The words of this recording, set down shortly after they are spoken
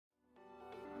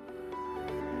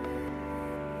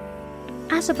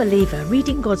As a believer,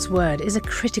 reading God's Word is a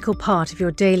critical part of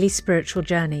your daily spiritual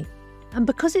journey. And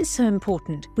because it's so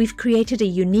important, we've created a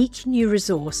unique new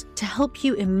resource to help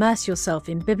you immerse yourself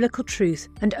in biblical truth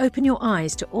and open your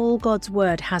eyes to all God's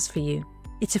Word has for you.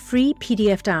 It's a free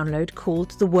PDF download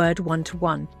called The Word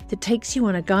 1-to-1 that takes you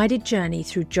on a guided journey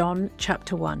through John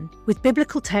chapter 1. With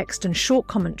biblical text and short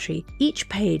commentary, each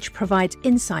page provides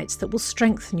insights that will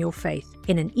strengthen your faith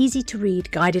in an easy-to-read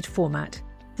guided format.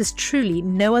 There's truly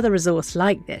no other resource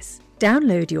like this.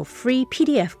 Download your free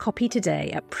PDF copy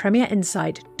today at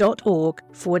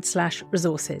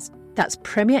premierinsight.org/resources. That's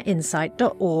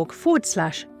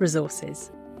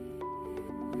premierinsight.org/resources.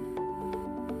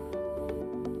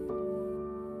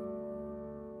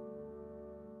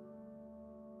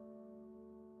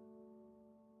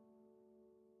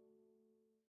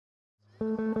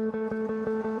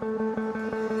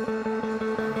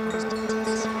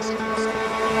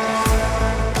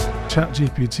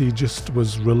 ChatGPT just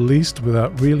was released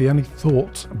without really any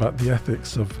thought about the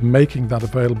ethics of making that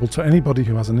available to anybody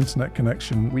who has an internet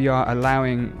connection. We are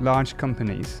allowing large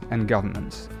companies and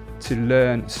governments to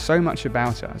learn so much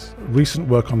about us. Recent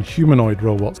work on humanoid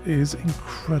robots is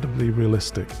incredibly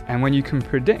realistic. And when you can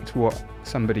predict what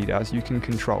somebody does, you can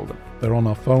control them. They're on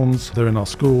our phones, they're in our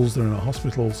schools, they're in our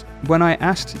hospitals. When I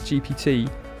asked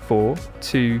GPT-4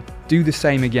 to do the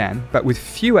same again, but with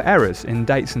fewer errors in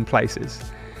dates and places,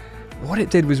 what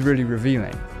it did was really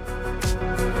revealing.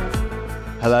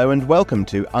 Hello and welcome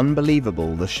to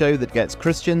Unbelievable, the show that gets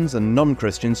Christians and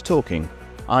non-Christians talking.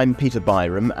 I'm Peter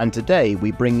Byram, and today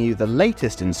we bring you the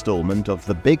latest instalment of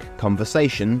The Big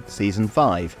Conversation, Season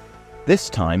 5. This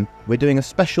time, we're doing a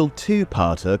special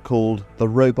two-parter called The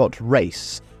Robot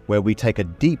Race, where we take a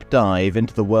deep dive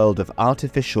into the world of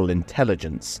artificial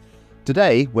intelligence.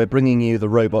 Today, we're bringing you The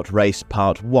Robot Race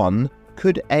Part 1,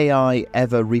 Could AI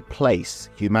Ever Replace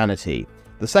Humanity?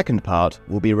 The second part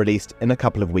will be released in a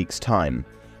couple of weeks' time.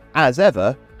 As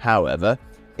ever, however,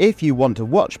 if you want to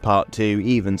watch Part 2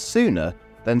 even sooner,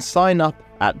 then sign up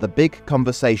at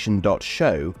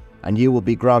thebigconversation.show and you will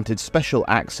be granted special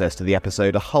access to the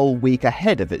episode a whole week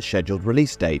ahead of its scheduled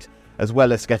release date, as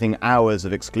well as getting hours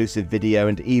of exclusive video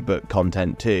and ebook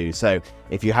content too. So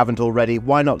if you haven't already,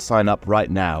 why not sign up right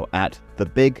now at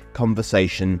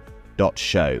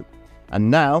thebigconversation.show. And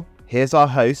now, here's our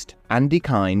host, Andy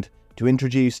Kind, to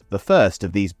introduce the first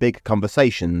of these big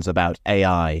conversations about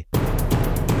AI.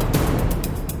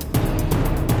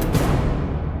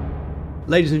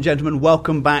 Ladies and gentlemen,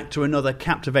 welcome back to another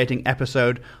captivating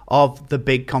episode of The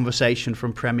Big Conversation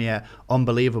from Premier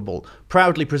Unbelievable,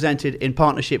 proudly presented in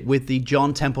partnership with the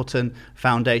John Templeton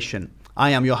Foundation.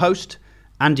 I am your host,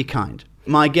 Andy Kind.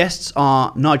 My guests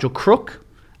are Nigel Crook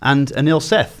and Anil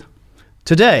Seth.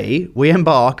 Today, we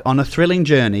embark on a thrilling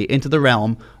journey into the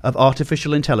realm of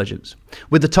artificial intelligence,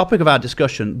 with the topic of our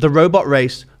discussion, The Robot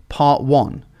Race Part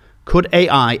 1, Could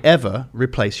AI Ever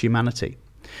Replace Humanity?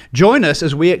 Join us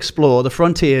as we explore the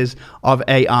frontiers of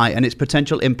AI and its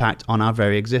potential impact on our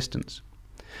very existence.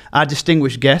 Our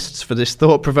distinguished guests for this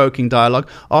thought-provoking dialogue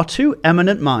are two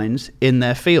eminent minds in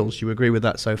their fields. You agree with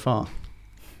that so far?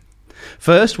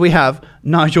 First, we have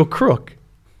Nigel Crook,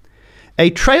 a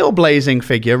trailblazing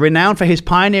figure renowned for his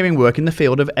pioneering work in the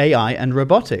field of AI and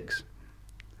robotics.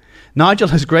 Nigel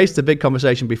has graced the Big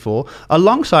Conversation before,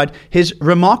 alongside his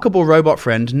remarkable robot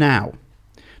friend Now.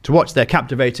 To watch their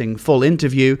captivating full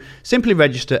interview, simply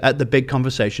register at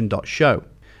thebigconversation.show.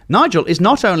 Nigel is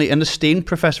not only an esteemed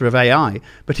professor of AI,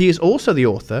 but he is also the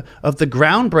author of the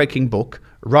groundbreaking book,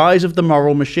 Rise of the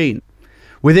Moral Machine.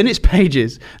 Within its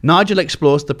pages, Nigel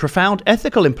explores the profound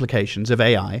ethical implications of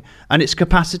AI and its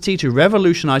capacity to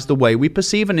revolutionize the way we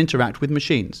perceive and interact with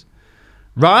machines.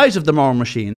 Rise of the Moral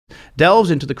Machine delves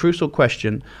into the crucial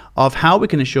question of how we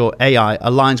can ensure AI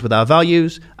aligns with our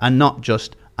values and not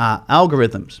just our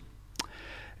algorithms.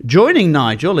 Joining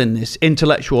Nigel in this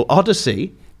intellectual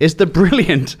odyssey is the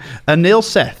brilliant Anil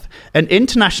Seth, an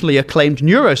internationally acclaimed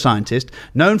neuroscientist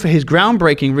known for his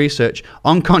groundbreaking research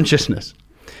on consciousness.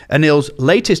 Anil's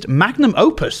latest magnum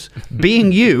opus,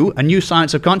 Being You, A New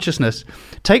Science of Consciousness,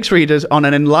 takes readers on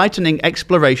an enlightening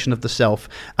exploration of the self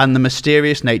and the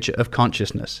mysterious nature of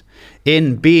consciousness.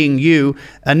 In Being You,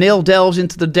 Anil delves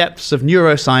into the depths of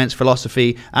neuroscience,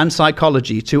 philosophy, and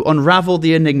psychology to unravel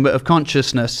the enigma of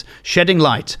consciousness, shedding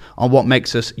light on what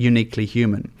makes us uniquely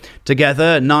human.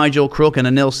 Together, Nigel Crook and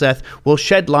Anil Seth will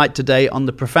shed light today on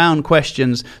the profound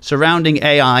questions surrounding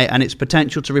AI and its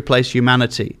potential to replace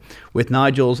humanity. With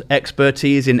Nigel's Nigel's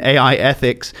expertise in AI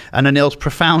ethics and Anil's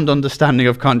profound understanding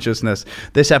of consciousness.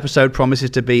 This episode promises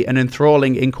to be an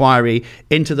enthralling inquiry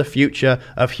into the future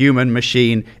of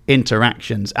human-machine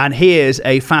interactions. And here's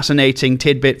a fascinating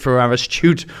tidbit for our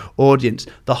astute audience.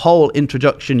 The whole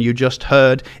introduction you just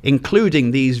heard,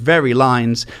 including these very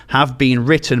lines, have been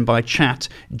written by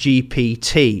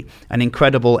ChatGPT, an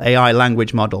incredible AI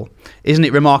language model. Isn't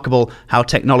it remarkable how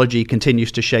technology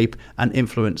continues to shape and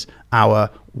influence our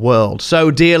world?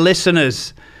 So, dear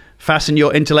listeners, fasten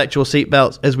your intellectual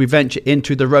seatbelts as we venture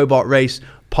into the robot race.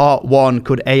 Part 1,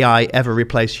 Could AI Ever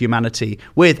Replace Humanity?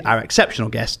 With our exceptional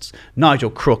guests, Nigel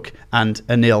Crook and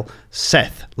Anil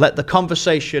Seth. Let the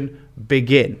conversation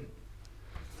begin.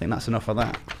 I think that's enough of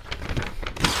that.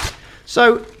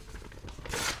 So,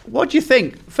 what do you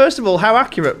think? First of all, how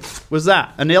accurate was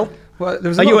that, Anil? Well,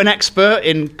 Are you an expert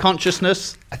in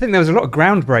consciousness? I think there was a lot of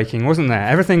groundbreaking, wasn't there?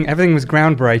 Everything was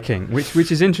groundbreaking,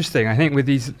 which is interesting. I think with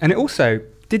these, and it also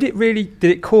did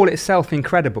it call itself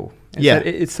incredible? It said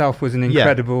it itself was an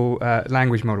incredible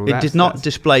language model. It did not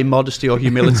display modesty or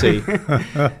humility.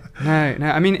 No.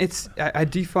 I mean, I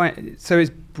do find so it's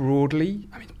broadly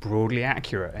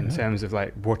accurate in terms of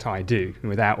like what I do,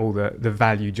 without all the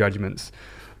value judgments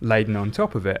laden on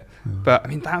top of it. But I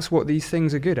mean, that's what these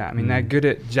things are good at. I mean, they're good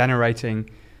at generating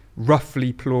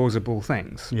roughly plausible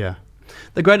things. Yeah.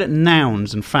 They're great at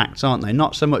nouns and facts, aren't they?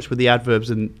 Not so much with the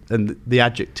adverbs and the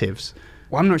adjectives.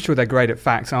 Well, I'm not sure they're great at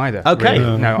facts either. Okay.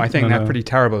 Really. No, I think they're pretty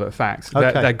terrible at facts.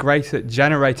 Okay. They're great at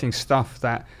generating stuff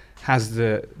that has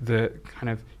the kind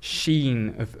of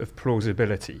sheen of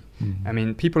plausibility. I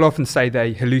mean, people often say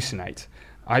they hallucinate.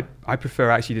 I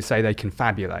prefer actually to say they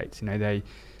confabulate. You know, they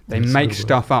make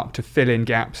stuff up to fill in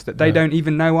gaps that they don't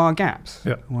even know are gaps.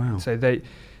 Yeah. Wow. So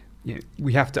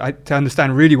we have to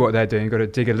understand really what they're doing. Got to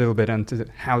dig a little bit into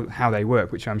how they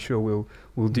work, which I'm sure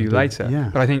we'll do later. Yeah.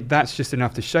 But I think that's just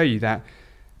enough to show you that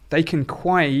they can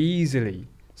quite easily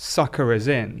sucker us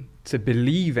in to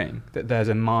believing that there's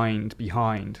a mind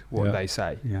behind what they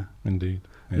say. Yeah. Indeed.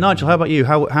 Yeah. Nigel, how about you?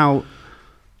 How?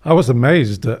 I was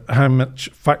amazed at how much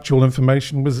factual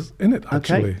information was in it,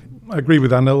 actually. Okay. I agree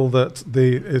with Anil that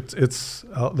it's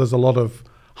there's a lot of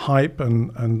hype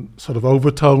and sort of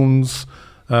overtones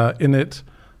in it.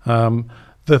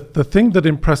 The thing that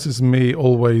impresses me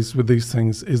always with these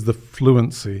things is the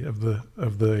fluency of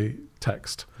the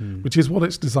text, which is what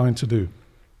it's designed to do.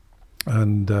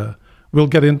 And we'll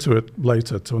get into it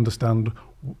later to understand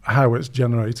how it's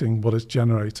generating what it's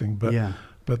generating.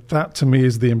 But that to me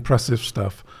is the impressive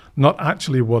stuff. Not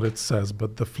actually what it says,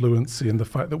 but the fluency and the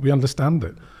fact that we understand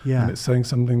it. Yeah. And it's saying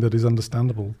something that is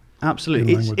understandable.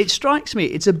 Absolutely. It strikes me,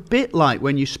 it's a bit like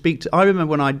when you speak to... I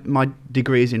remember when my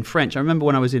degree is in French. I remember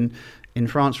when I was in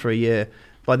France for a year.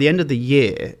 By the end of the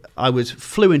year, I was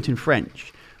fluent in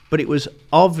French. But it was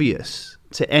obvious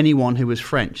to anyone who was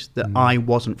French that I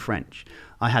wasn't French.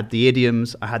 I had the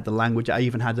idioms, I had the language, I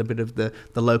even had a bit of the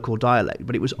local dialect,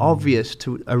 but it was obvious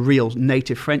to a real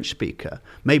native French speaker,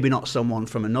 maybe not someone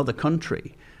from another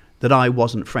country, that I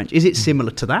wasn't French. Is it similar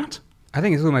to that? I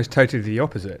think it's almost totally the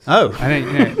opposite. Oh. I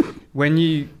think when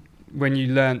you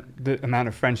learn the amount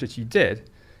of French that you did,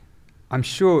 I'm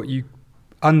sure you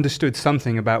understood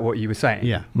something about what you were saying.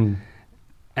 Yeah.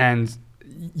 And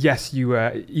yes, you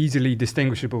were easily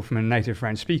distinguishable from a native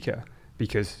French speaker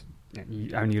because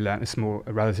you only learnt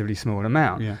a relatively small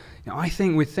amount. Yeah. I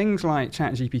think with things like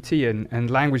ChatGPT and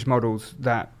language models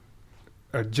that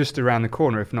are just around the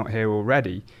corner, if not here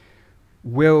already,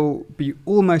 will be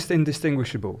almost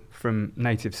indistinguishable from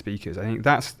native speakers. I think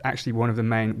that's actually one of the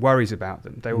main worries about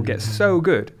them. They will get so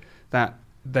good that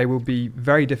they will be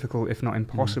very difficult, if not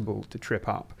impossible, to trip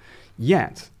up.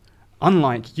 Yet,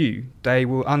 unlike you, they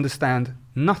will understand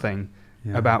nothing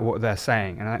about what they're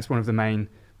saying, and that's one of the main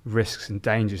risks and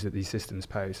dangers that these systems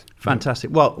pose.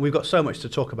 Fantastic. Well, we've got so much to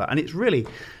talk about, and it's really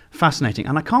fascinating.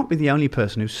 And I can't be the only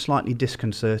person who's slightly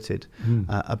disconcerted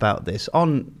about this.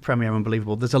 On Premier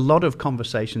Unbelievable, there's a lot of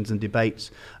conversations and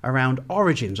debates around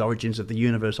origins of the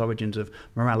universe, origins of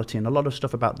morality, and a lot of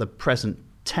stuff about the present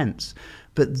tense.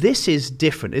 But this is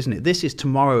different, isn't it? This is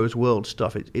tomorrow's world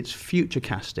stuff. It's future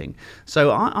casting. So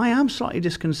I am slightly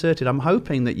disconcerted. I'm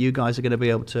hoping that you guys are going to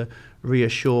be able to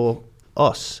reassure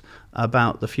us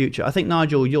about the future. I think,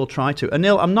 Nigel, you'll try to.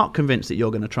 Anil, I'm not convinced that you're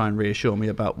going to try and reassure me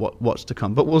about what's to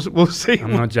come, but we'll see.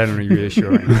 I'm not generally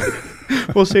reassuring.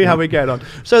 We'll see how we get on.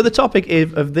 So the topic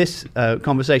of this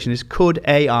conversation is, could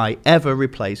AI ever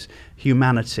replace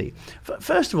humanity?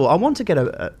 First of all, I want to get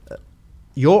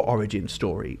your origin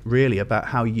story, really, about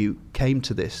how you came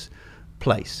to this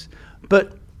place.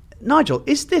 But Nigel,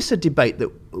 is this a debate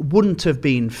that wouldn't have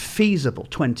been feasible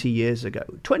 20 years ago?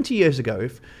 20 years ago,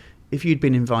 if you'd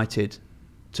been invited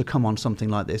to come on something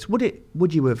like this,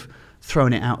 would you have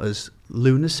thrown it out as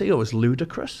lunacy or as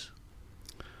ludicrous?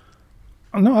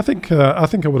 No, I think I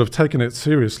would have taken it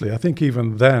seriously. I think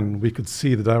even then we could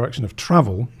see the direction of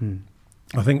travel.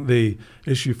 I think the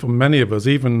issue for many of us,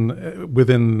 even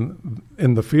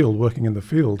in the field, working in the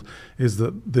field, is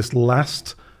that this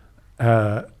last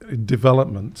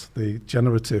development, the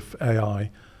generative AI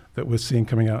that we're seeing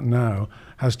coming out now,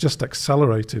 has just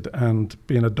accelerated and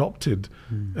been adopted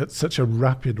at such a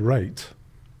rapid rate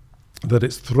that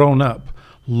it's thrown up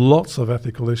lots of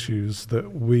ethical issues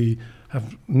that we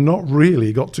have not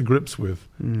really got to grips with.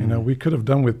 We could have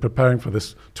done with preparing for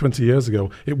this 20 years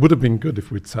ago. It would have been good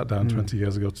if we'd sat down 20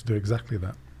 years ago to do exactly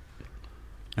that.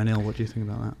 Anil, what do you think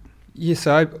about that? Yes,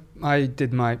 I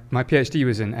did my PhD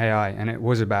was in AI, and it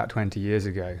was about 20 years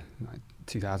ago,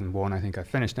 2001 I think I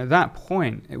finished. At that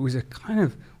point, it was a kind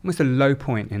of almost a low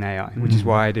point in AI, which is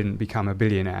why I didn't become a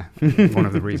billionaire, one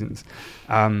of the reasons.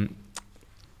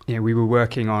 We were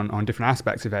working on different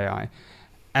aspects of AI.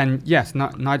 And yes,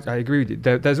 I agree with you.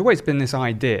 There's always been this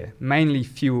idea, mainly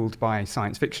fueled by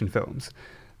science fiction films,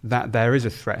 that there is a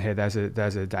threat here, there's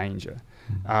a danger.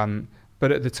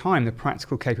 But at the time, the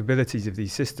practical capabilities of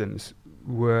these systems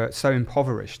were so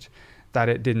impoverished that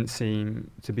it didn't seem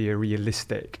to be a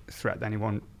realistic threat that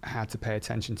anyone had to pay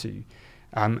attention to.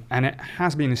 And it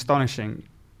has been astonishing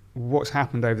what's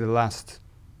happened over the last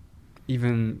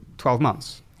even 12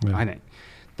 months, I think.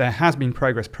 There has been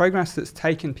progress that's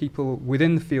taken people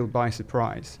within the field by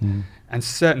surprise, and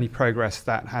certainly progress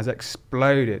that has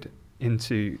exploded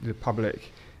into the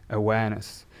public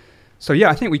awareness. So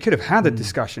yeah, I think we could have had a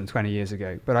discussion 20 years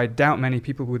ago, but I doubt many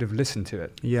people would have listened to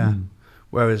it. Yeah,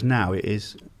 whereas now it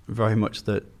is very much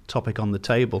the topic on the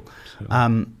table.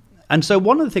 And so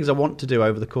one of the things I want to do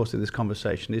over the course of this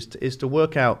conversation is to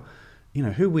work out,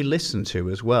 who we listen to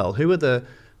as well. Who are the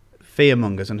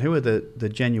fearmongers and who are the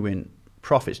genuine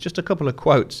prophets? Just a couple of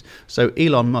quotes. So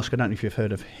Elon Musk, I don't know if you've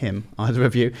heard of him, either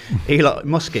of you, Elon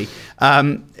Muskie,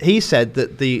 he said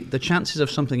that the chances of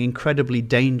something incredibly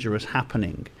dangerous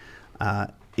happening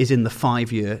is in the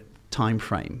 5-year time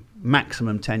frame,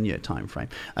 maximum 10-year time frame.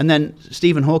 And then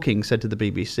Stephen Hawking said to the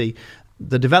BBC,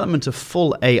 the development of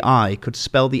full AI could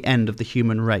spell the end of the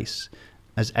human race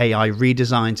as AI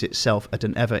redesigns itself at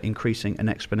an ever-increasing and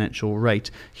exponential rate.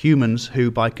 Humans,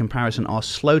 who by comparison are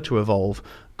slow to evolve,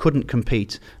 couldn't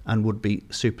compete and would be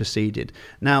superseded.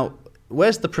 Now,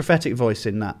 where's the prophetic voice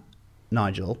in that,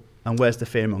 Nigel? And where's the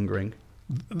fear-mongering?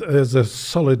 There's a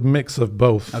solid mix of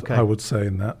both, I would say,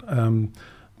 in that.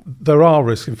 There are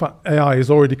risks. In fact, AI is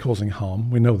already causing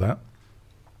harm. We know that.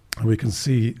 We can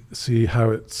see how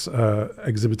it's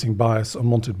exhibiting bias,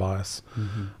 unwanted bias,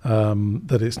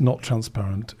 that it's not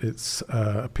transparent. It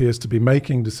appears to be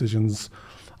making decisions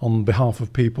on behalf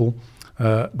of people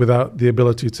without the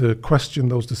ability to question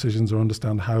those decisions or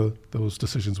understand how those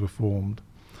decisions were formed.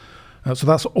 So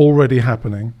that's already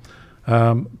happening.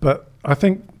 But I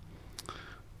think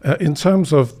in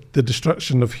terms of the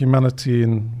destruction of humanity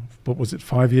in,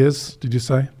 5 years, did you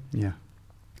say? Yeah.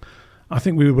 I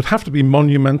think we would have to be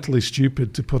monumentally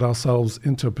stupid to put ourselves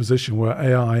into a position where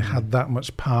AI had that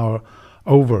much power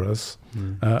over us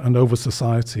and over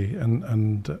society.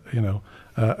 And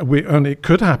it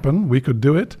could happen. We could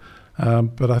do it.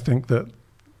 But I think that,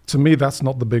 to me, that's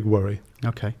not the big worry.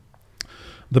 Okay.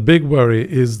 The big worry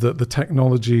is that the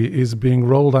technology is being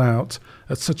rolled out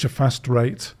at such a fast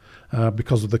rate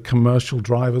because of the commercial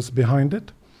drivers behind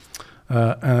it.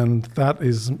 And that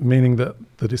is meaning that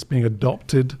it's being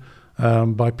adopted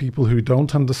by people who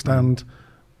don't understand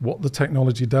what the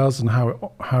technology does and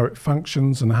how it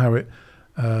functions and how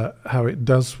it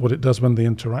does what it does when they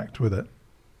interact with it.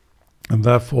 And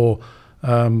therefore,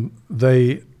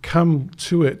 they come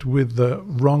to it with the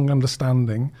wrong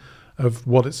understanding of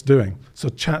what it's doing. So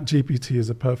ChatGPT is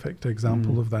a perfect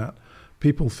example of that.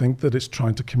 People think that it's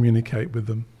trying to communicate with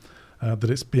them, that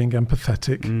it's being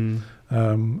empathetic,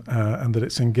 and that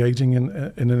it's engaging in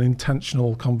an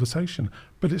intentional conversation.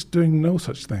 But it's doing no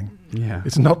such thing. Yeah.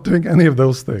 It's not doing any of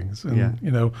those things.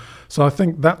 And, so I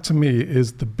think that, to me,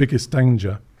 is the biggest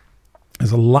danger,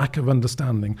 is a lack of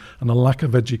understanding and a lack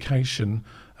of education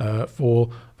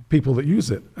for people that use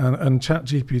it. And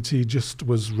ChatGPT just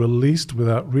was released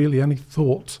without really any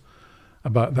thought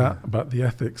about that, about the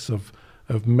ethics of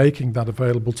making that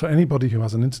available to anybody who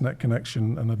has an internet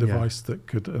connection and a device that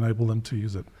could enable them to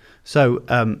use it. So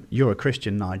you're a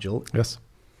Christian, Nigel. Yes.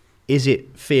 Is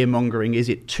it fear-mongering? Is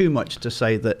it too much to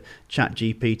say that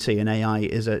ChatGPT and AI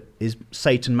is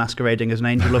Satan masquerading as an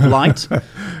angel of light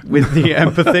with the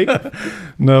empathy?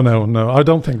 No. I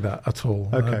don't think that at all.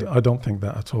 Okay. I don't think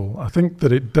that at all. I think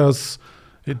that it does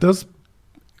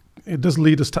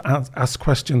lead us to ask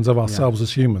questions of ourselves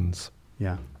as humans.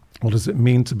 Yeah. What does it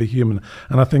mean to be human?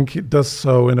 And I think it does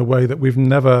so in a way that we've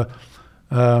never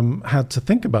had to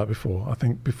think about before. I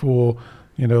think before,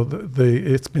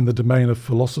 it's been the domain of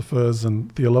philosophers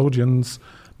and theologians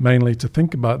mainly to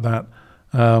think about that,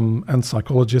 and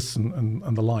psychologists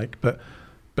and the like. But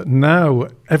now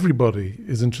everybody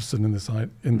is interested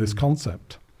in this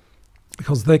concept,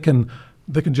 because they can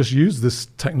just use this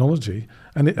technology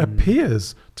and it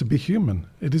appears to be human.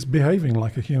 It is behaving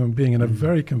like a human being in a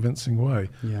very convincing way.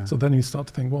 Yeah. So then you start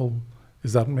to think, well,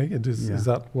 is that me? Is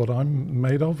that what I'm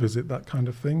made of? Is it that kind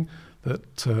of thing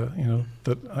that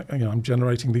I'm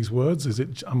generating these words?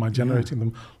 Am I generating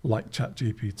them like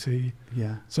ChatGPT?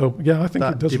 Yeah. So I think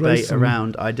that it does debate raise some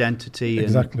around identity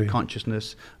exactly. and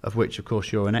consciousness, of which, of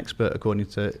course, you're an expert according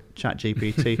to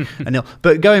ChatGPT. Anil,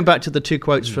 but going back to the two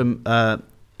quotes from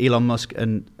Elon Musk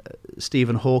and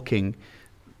Stephen Hawking,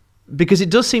 because it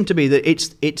does seem to be that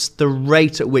it's the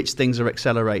rate at which things are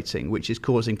accelerating which is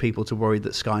causing people to worry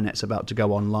that Skynet's about to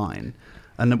go online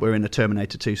and that we're in a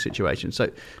Terminator 2 situation. So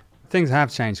things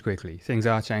have changed quickly. Things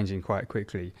are changing quite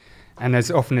quickly. And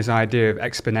there's often this idea of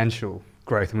exponential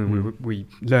growth. I mean, we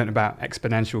learned about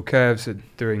exponential curves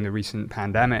during the recent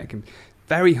pandemic. And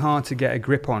very hard to get a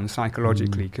grip on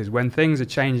psychologically, because when things are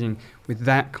changing with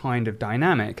that kind of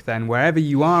dynamic, then wherever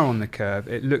you are on the curve,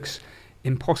 it looks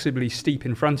impossibly steep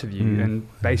in front of you and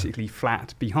basically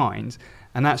flat behind.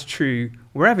 And that's true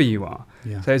wherever you are.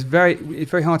 Yeah. So it's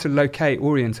very hard to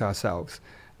orient ourselves.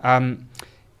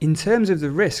 In terms of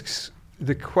the risks,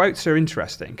 the quotes are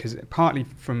interesting because partly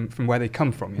from where they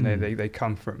come from. They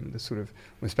come from the sort of,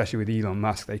 especially with Elon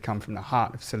Musk, they come from the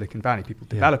heart of Silicon Valley, people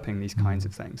developing these kinds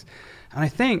of things. And I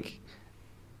think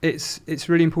it's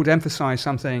really important to emphasize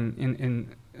something in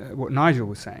what Nigel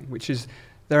was saying, which is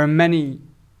there are many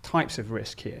types of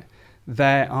risk here.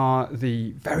 There are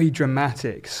the very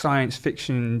dramatic, science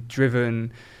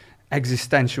fiction-driven,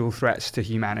 existential threats to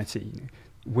humanity.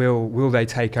 Will they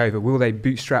take over? Will they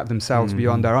bootstrap themselves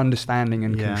beyond their understanding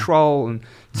and control and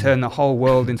turn the whole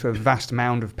world into a vast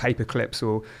mound of paper clips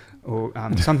or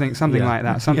something like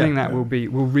that? Something that will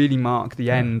really mark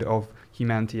the end of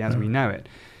humanity as we know it.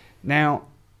 Now,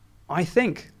 I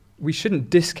think we shouldn't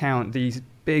discount these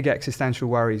big existential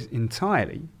worries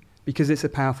entirely, because it's a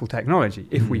powerful technology.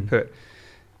 If we put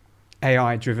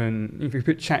if we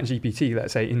put ChatGPT,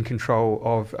 let's say, in control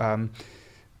of,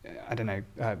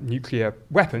 nuclear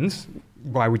weapons,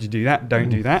 why would you do that? Don't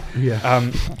do that.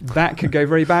 That could go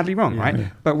very badly wrong, right? Yeah.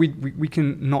 But we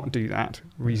can not do that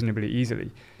reasonably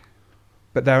easily.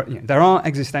 But there are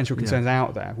existential concerns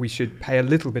out there. We should pay a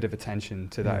little bit of attention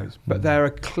to those. But there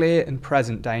are clear and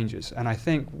present dangers. And I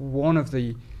think one of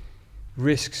the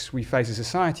risks we face as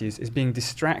society is being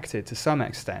distracted to some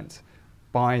extent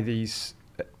by these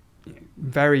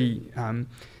very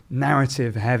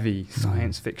narrative-heavy,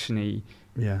 science fiction-y,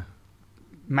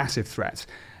 massive threats.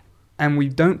 And we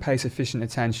don't pay sufficient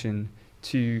attention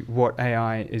to what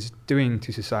AI is doing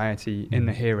to society in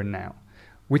the here and now,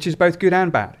 which is both good and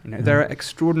bad. There are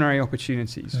extraordinary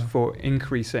opportunities for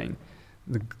increasing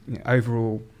the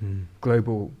overall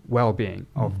global well-being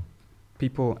of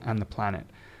people and the planet.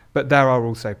 But there are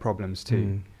also problems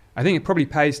too. I think it probably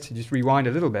pays to just rewind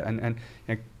a little bit and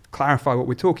clarify what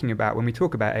we're talking about when we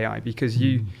talk about AI, because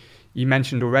you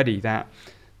mentioned already that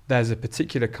there's a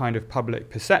particular kind of public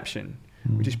perception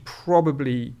which is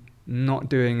probably not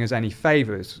doing us any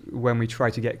favors when we try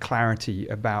to get clarity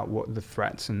about what the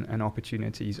threats and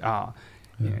opportunities are.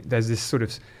 There's this sort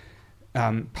of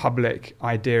public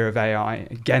idea of AI,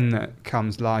 again, that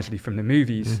comes largely from the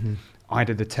movies,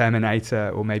 either the Terminator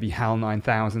or maybe HAL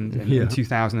 9000 in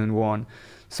 2001,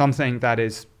 something that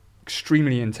is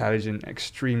extremely intelligent,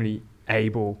 extremely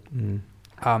able.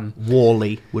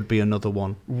 WALL-E would be another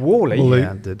one. WALL-E?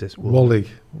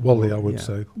 WALL-E, I would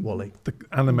say. WALL-E. The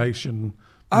animation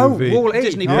movie. WALL-E.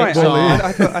 Disney right. Pixar.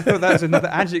 I thought that was another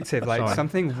adjective, like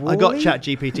something WALL-E. I got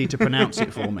ChatGPT to pronounce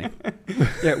it for me.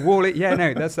 WALL-E. Yeah,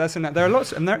 no, that's another. There are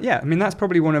lots, and that's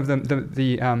probably one of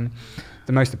the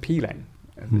most appealing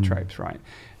of the tropes, right?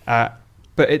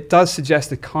 But it does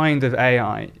suggest a kind of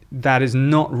AI that is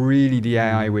not really the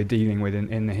AI we're dealing with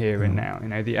in the here and now.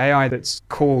 The AI that's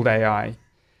called AI,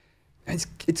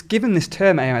 it's given this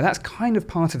term AI, that's kind of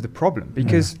part of the problem,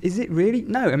 because is it really?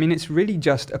 No, I mean, it's really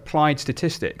just applied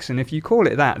statistics. And if you call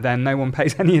it that, then no one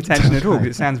pays any attention at all,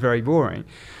 because it sounds very boring.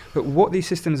 But what these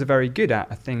systems are very good at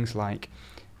are things like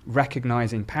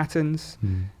recognizing patterns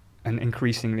and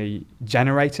increasingly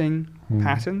generating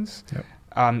patterns. Yep.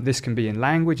 This can be in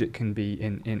language, it can be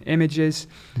in images.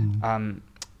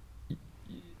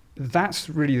 That's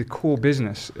really the core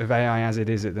business of AI as it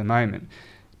is at the moment.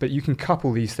 But you can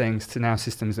couple these things to now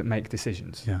systems that make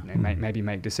decisions. Yeah. Maybe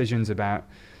make decisions about,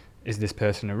 is this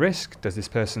person a risk? Does this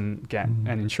person get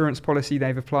an insurance policy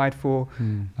they've applied for?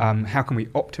 How can we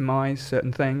optimize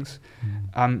certain things?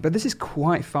 But this is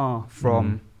quite far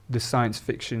from the science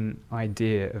fiction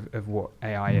idea of what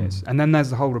AI is. And then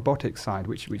there's the whole robotics side,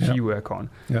 which you work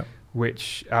on,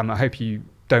 which I hope you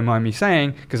don't mind me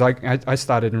saying, because I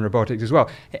started in robotics as well.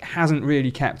 It hasn't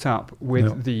really kept up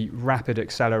with the rapid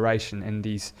acceleration in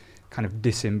these kind of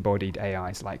disembodied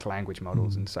AIs like language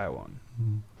models and so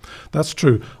on. That's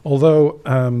true. Although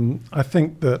I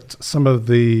think that some of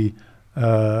the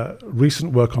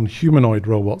recent work on humanoid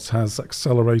robots has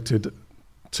accelerated,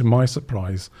 to my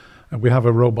surprise. We have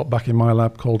a robot back in my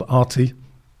lab called Artie.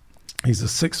 He's a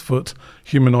 6-foot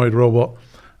humanoid robot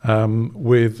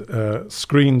with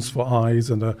screens for eyes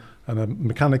and a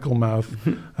mechanical mouth.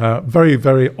 Very,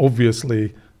 very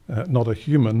obviously not a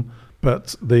human,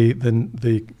 but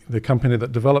the company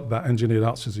that developed that, Engineered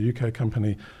Arts, is a UK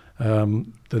company.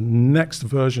 The next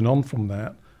version on from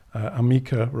that,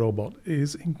 Amica robot,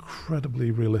 is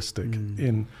incredibly realistic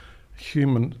in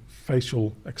human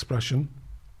facial expression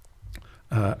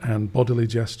and bodily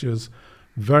gestures.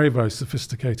 Very, very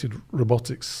sophisticated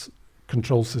robotics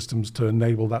control systems to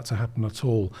enable that to happen at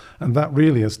all. And that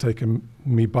really has taken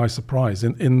me by surprise.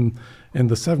 In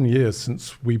the 7 years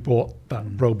since we bought that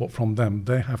robot from them,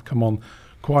 they have come on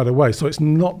quite a way. So it's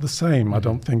not the same, I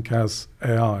don't think, as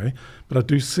AI, but I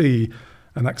do see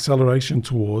an acceleration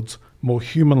towards more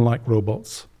human-like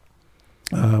robots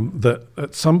that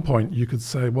at some point you could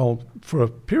say, well, for a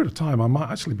period of time, I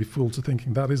might actually be fooled to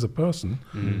thinking that is a person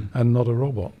and not a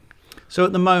robot. So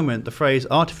at the moment, the phrase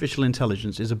artificial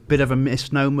intelligence is a bit of a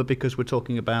misnomer because we're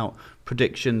talking about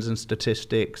predictions and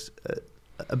statistics,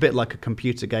 a bit like a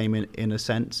computer game in a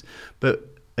sense. But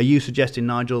are you suggesting,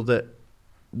 Nigel, that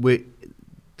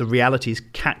the reality is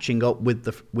catching up with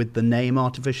the name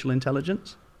artificial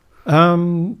intelligence?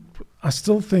 I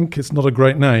still think it's not a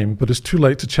great name, but it's too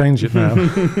late to change it now.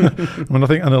 I mean, I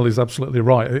think Anil is absolutely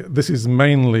right. This is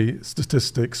mainly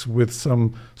statistics with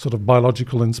some sort of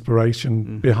biological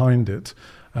inspiration behind it,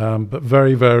 but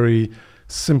very, very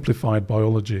simplified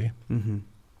biology.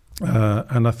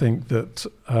 And I think that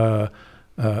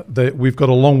we've got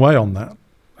a long way on that,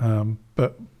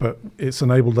 but it's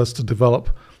enabled us to develop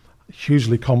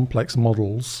hugely complex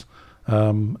models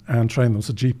and train them.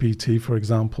 So GPT, for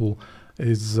example,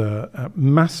 is a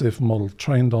massive model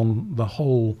trained on the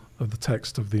whole of the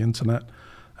text of the internet,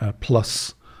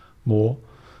 plus more,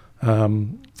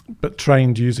 but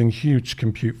trained using huge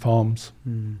compute farms,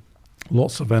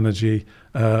 lots of energy,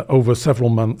 over several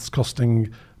months,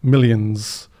 costing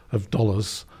millions of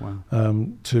dollars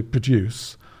to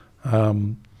produce.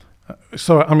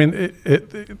 So, I mean,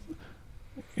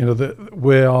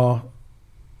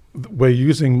 we're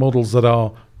using models that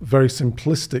are very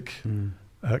simplistic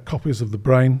copies of the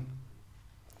brain.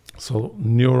 So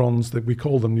neurons, that we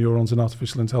call them neurons in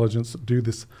artificial intelligence, that do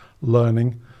this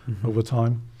learning over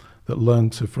time, that learn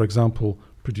to, for example,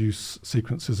 produce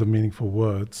sequences of meaningful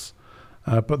words.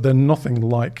 But they're nothing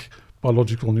like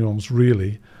biological neurons,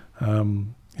 really.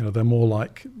 They're more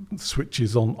like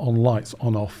switches on lights,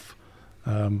 on off,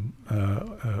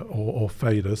 or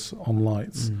faders on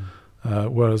lights.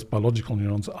 Whereas biological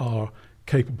neurons are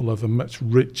capable of a much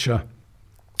richer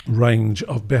range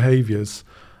of behaviors.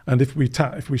 And if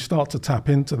we start to tap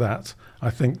into that,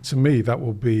 I think, to me, that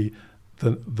will be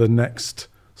the next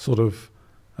sort of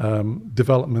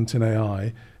development in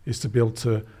AI, is to be able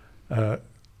to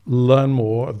learn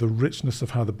more of the richness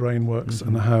of how the brain works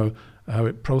and how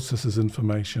it processes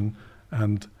information,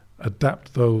 and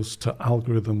adapt those to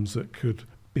algorithms that could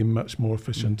be much more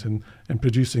efficient in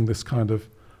producing this kind of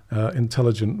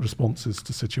intelligent responses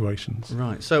to situations.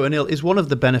 Right. So, Anil, is one of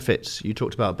the benefits, you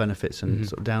talked about benefits and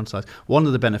sort of downsides, one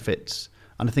of the benefits,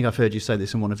 and I think I've heard you say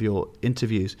this in one of your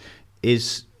interviews,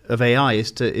 of AI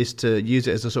is to use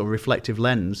it as a sort of reflective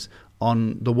lens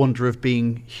on the wonder of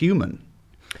being human.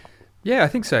 Yeah, I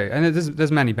think so. And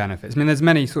there's many benefits. I mean, there's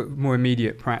many sort of more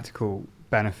immediate practical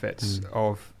benefits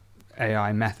of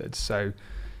AI methods. So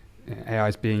AI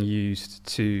is being used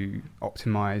to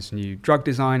optimize new drug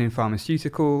design in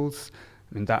pharmaceuticals.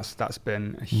 I mean, that's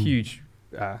been a huge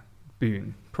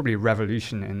boon, probably a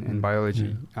revolution in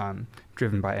biology,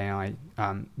 driven by AI.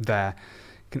 There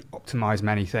can optimize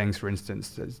many things. For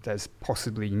instance, there's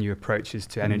possibly new approaches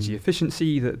to energy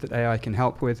efficiency that AI can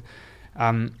help with.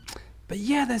 But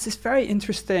yeah, there's this very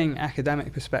interesting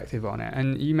academic perspective on it.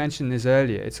 And you mentioned this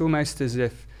earlier. It's almost as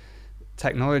if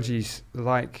technologies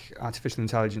like artificial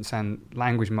intelligence and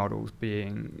language models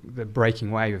being the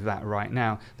breaking wave of that right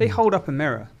now, they hold up a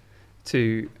mirror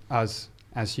to us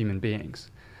as human beings.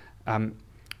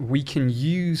 we can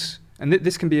use, and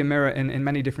this can be a mirror in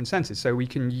many different senses. So we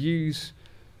can use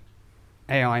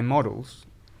AI models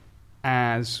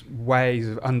as ways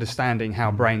of understanding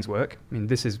how brains work. I mean,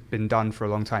 this has been done for a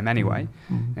long time anyway.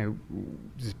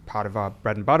 This is part of our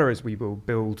bread and butter, is we will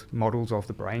build models of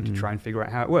the brain to try and figure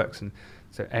out how it works. And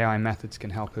so AI methods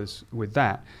can help us with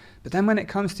that. But then when it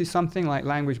comes to something like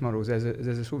language models, there's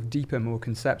a sort of deeper, more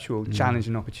conceptual challenge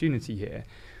and opportunity here,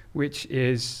 which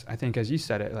is, I think, as you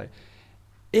said it, like,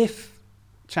 if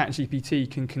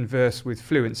ChatGPT can converse with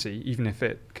fluency, even if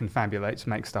it confabulates,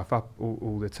 make stuff up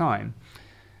all the time,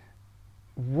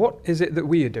 what is it that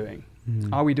we are doing?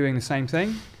 Are we doing the same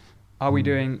thing? Are we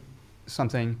doing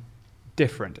something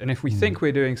different? And if we think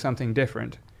we're doing something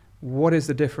different, what is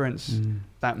the difference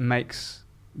that makes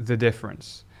the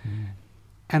difference?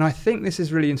 And I think this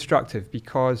is really instructive,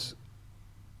 because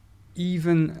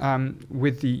even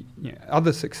with the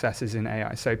other successes in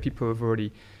AI, so people have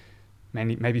already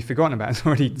maybe forgotten about, it's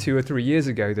already 2 or 3 years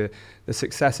ago, the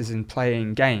successes in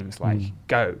playing games like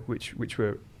Go, which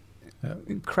were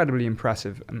incredibly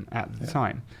impressive at the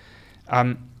time.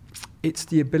 It's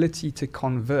the ability to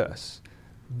converse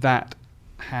that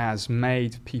has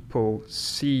made people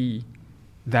see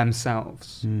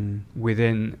themselves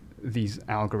within these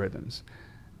algorithms.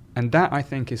 And that, I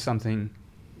think, is something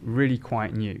really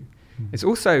quite new. It's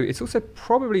also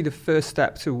probably the first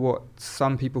step to what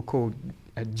some people call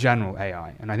a general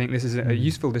AI. And I think this is a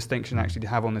useful distinction actually to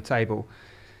have on the table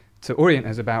to orient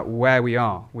us about where we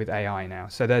are with AI now.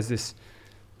 So there's this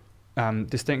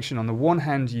distinction. On the one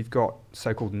hand, you've got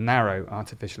so-called narrow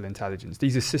artificial intelligence.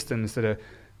 These are systems that are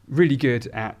really good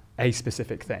at a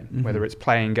specific thing, whether it's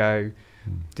playing Go,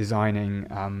 designing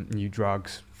new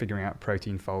drugs, figuring out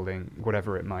protein folding,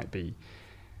 whatever it might be.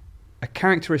 A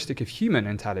characteristic of human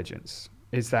intelligence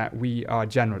is that we are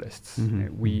generalists.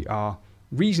 We are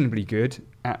reasonably good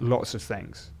at lots of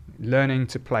things. Learning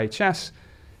to play chess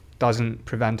doesn't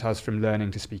prevent us from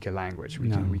learning to speak a language.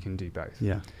 We can do both.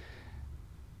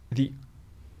 The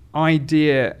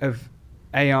idea of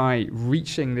AI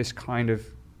reaching this kind of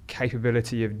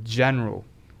capability of general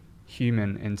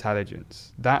human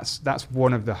intelligence, that's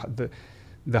one of the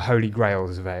holy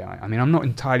grails of AI. I mean, I'm not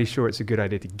entirely sure it's a good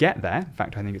idea to get there. In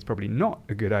fact, I think it's probably not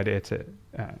a good idea to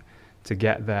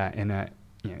get there in a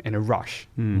rush,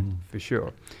 for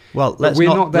sure. Well,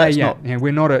 we're not there yet.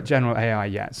 We're not at general AI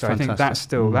yet. So Fantastic. I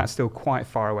think that's still quite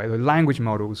far away. The language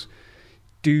models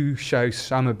do show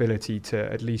some ability to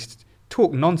at least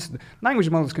talk nonsense.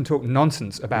 Language models can talk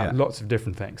nonsense about lots of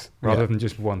different things rather than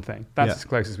just one thing. That's as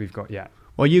close as we've got yet.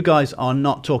 Well, you guys are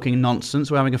not talking nonsense.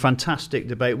 We're having a fantastic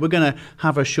debate. We're going to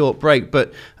have a short break,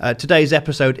 but today's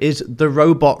episode is The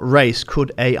Robot Race.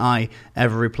 Could AI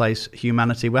ever replace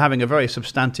humanity? We're having a very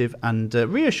substantive and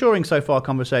reassuring so far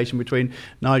conversation between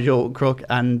Nigel Crook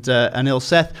and Anil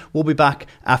Seth. We'll be back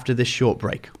after this short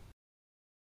break.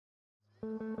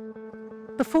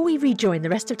 Before we rejoin the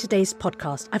rest of today's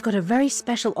podcast, I've got a very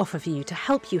special offer for you to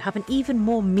help you have an even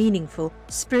more meaningful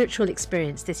spiritual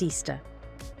experience this Easter.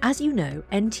 As you know,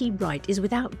 N.T. Wright is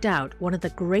without doubt one of the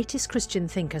greatest Christian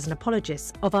thinkers and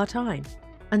apologists of our time.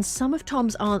 And some of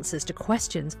Tom's answers to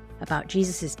questions about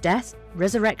Jesus' death,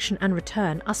 resurrection and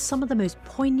return are some of the most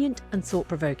poignant and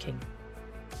thought-provoking.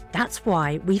 That's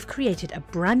why we've created a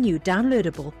brand new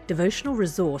downloadable devotional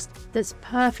resource that's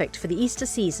perfect for the Easter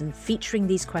season, featuring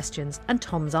these questions and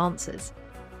Tom's answers.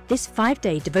 This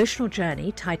 5-day devotional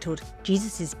journey titled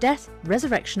Jesus' Death,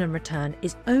 Resurrection and Return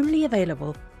is only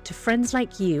available to friends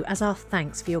like you as our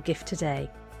thanks for your gift today.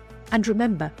 And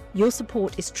remember, your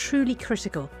support is truly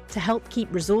critical to help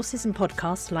keep resources and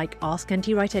podcasts like Ask NT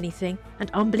Write Anything and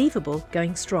Unbelievable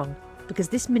going strong, because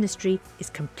this ministry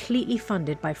is completely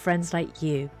funded by friends like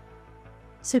you.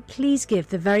 So please give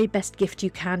the very best gift you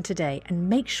can today and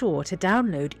make sure to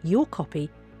download your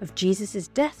copy of Jesus'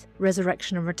 Death,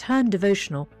 Resurrection and Return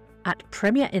devotional at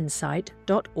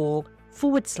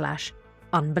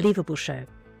premierinsight.org/Unbelievable Show.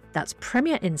 That's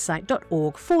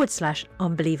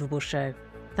premierinsight.org/Unbelievable Show.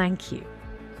 Thank you.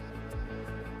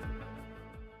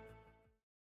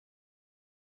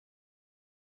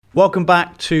 Welcome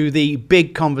back to the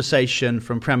big conversation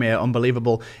from Premier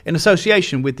Unbelievable in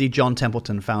association with the John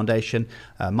Templeton Foundation.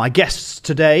 My guests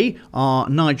today are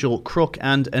Nigel Crook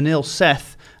and Anil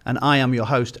Seth, and I am your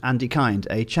host, Andy Kind,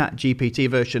 a ChatGPT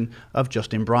version of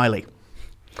Justin Briley.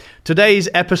 Today's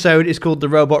episode is called The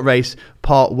Robot Race,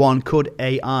 Part 1, Could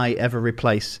AI Ever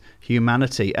Replace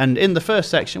Humanity? And in the first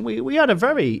section, we had a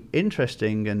very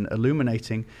interesting and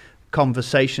illuminating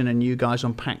conversation, and you guys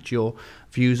unpacked your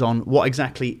views on what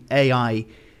exactly AI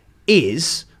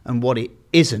is and what it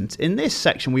isn't. In this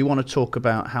section, we want to talk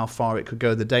about how far it could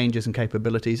go, the dangers and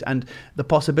capabilities, and the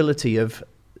possibility of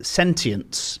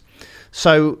sentience.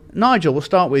 So, Nigel, we'll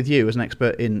start with you as an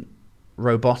expert in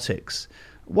robotics.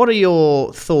 What are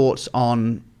your thoughts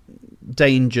on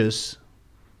dangers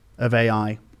of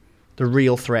AI, the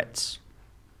real threats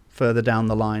further down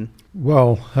the line?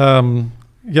 Well,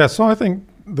 so I think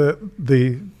that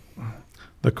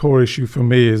the core issue for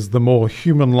me is the more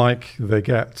human-like they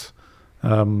get,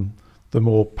 the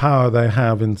more power they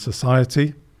have in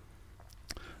society,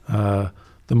 the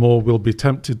more we'll be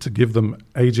tempted to give them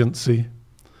agency,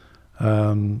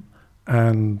 and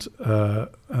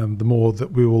the more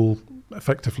that we will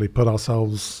effectively put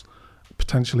ourselves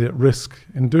potentially at risk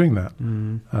in doing that.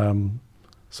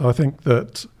 So I think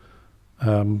that,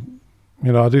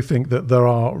 I do think that there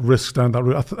are risks down that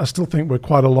route. I still think we're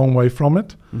quite a long way from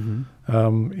it,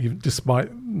 despite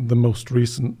the most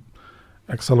recent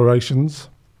accelerations.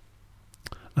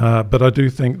 But I do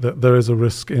think that there is a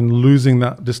risk in losing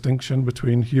that distinction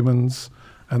between humans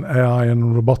and AI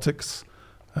and robotics,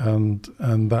 and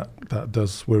that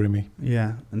does worry me.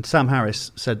 Yeah, and Sam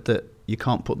Harris said that you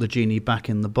can't put the genie back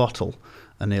in the bottle.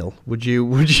 Anil, would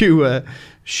you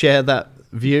share that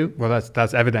view? Well,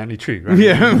 that's evidently true, right?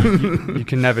 Yeah. you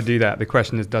can never do that. The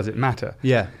question is, does it matter?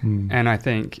 Yeah. And I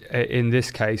think in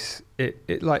this case,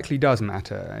 it likely does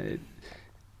matter.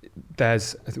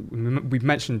 We've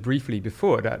mentioned briefly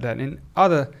before that in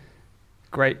other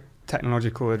great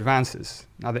technological advances,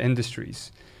 other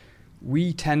industries,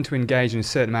 we tend to engage in a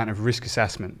certain amount of risk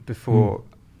assessment before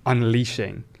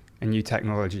unleashing a new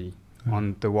technology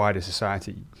on the wider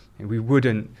society. And we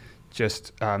wouldn't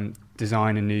just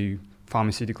design a new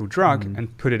pharmaceutical drug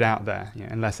and put it out there,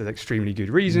 unless there's extremely good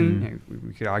reason.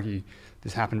 We could argue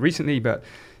this happened recently, but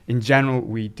in general,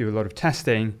 we do a lot of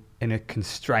testing in a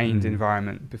constrained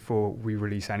environment before we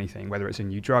release anything, whether it's a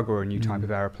new drug or a new type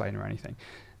of aeroplane or anything.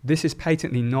 This is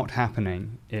patently not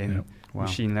happening in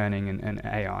machine learning and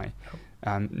AI.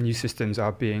 New systems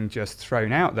are being just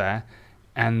thrown out there,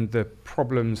 and the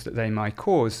problems that they might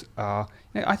cause are,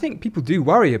 I think people do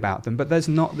worry about them, but there's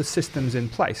not the systems in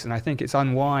place. And I think it's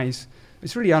unwise,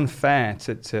 it's really unfair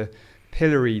to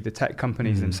pillory the tech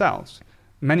companies themselves,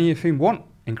 many of whom want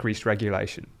increased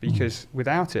regulation, because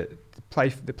without it,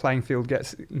 the playing field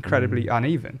gets incredibly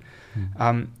uneven.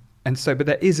 But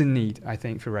there is a need, I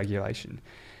think, for regulation.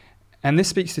 And this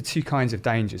speaks to two kinds of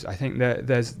dangers. I think that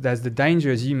there's the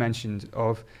danger, as you mentioned,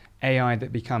 of AI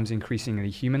that becomes increasingly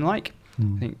human-like.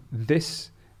 I think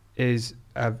this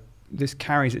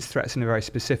carries its threats in a very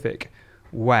specific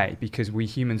way, because we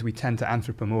humans, we tend to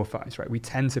anthropomorphize, right? We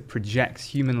tend to project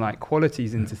human-like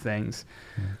qualities into things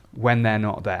when they're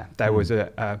not there. There was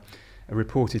a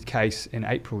reported case in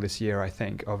April this year, I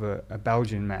think, of a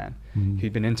Belgian man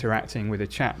who'd been interacting with a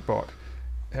chatbot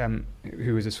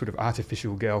who was a sort of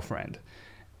artificial girlfriend,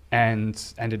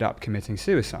 and ended up committing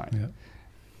suicide. Yeah.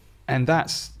 And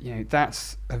that's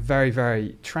a very,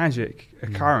 very tragic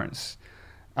occurrence,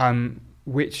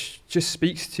 which just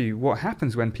speaks to what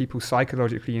happens when people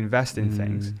psychologically invest in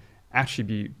things,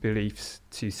 attribute beliefs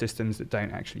to systems that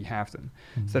don't actually have them.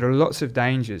 So there are lots of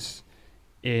dangers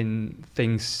in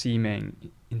things seeming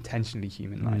intentionally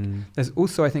human-like. There's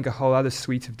also, I think, a whole other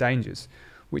suite of dangers,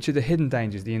 which are the hidden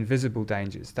dangers, the invisible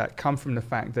dangers that come from the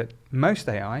fact that most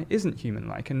AI isn't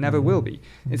human-like and never will be.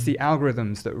 It's the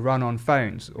algorithms that run on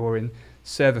phones or in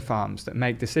server farms that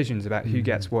make decisions about who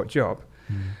gets what job.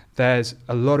 There's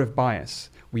a lot of bias.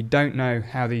 We don't know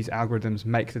how these algorithms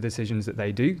make the decisions that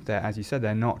they do. As you said,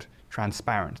 they're not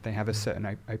transparent. They have a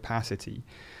certain opacity.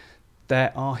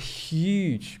 There are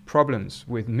huge problems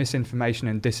with misinformation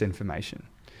and disinformation.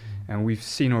 And we've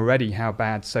seen already how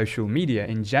bad social media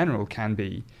in general can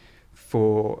be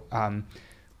for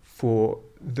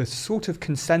the sort of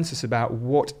consensus about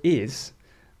what is,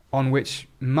 on which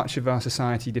much of our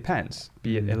society depends,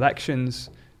 be it elections,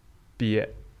 be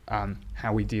it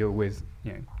how we deal with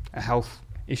a health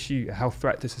issue, a health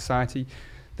threat to society.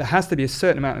 There has to be a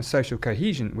certain amount of social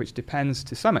cohesion, which depends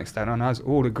to some extent on us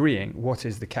all agreeing what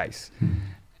is the case.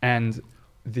 And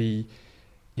the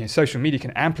social media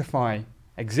can amplify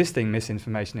existing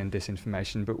misinformation and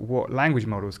disinformation, but what language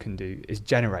models can do is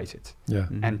generate it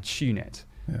and tune it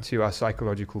to our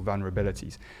psychological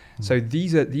vulnerabilities. So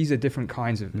these are different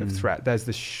kinds of threat. There's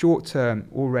the short-term,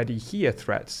 already here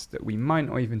threats that we might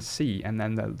not even see, and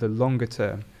then the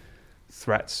longer-term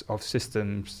threats of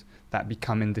systems that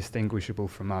become indistinguishable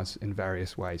from us in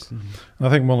various ways. And I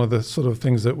think one of the sort of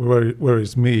things that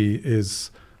worries me is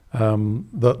the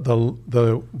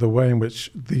way in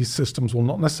which these systems will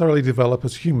not necessarily develop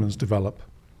as humans develop.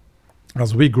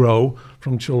 As we grow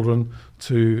from children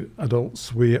to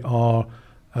adults, we are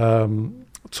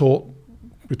taught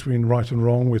between right and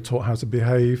wrong. We're taught how to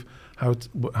behave, how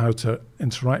to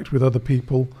interact with other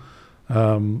people,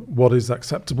 what is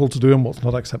acceptable to do and what's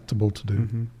not acceptable to do.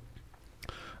 Mm-hmm.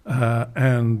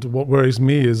 And what worries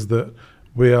me is that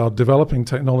we are developing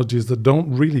technologies that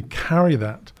don't really carry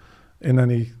that in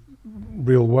any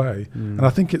real way. And I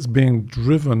think it's being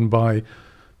driven by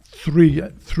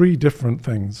three different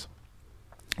things.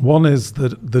 One is the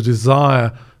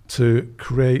desire to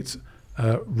create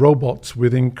robots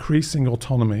with increasing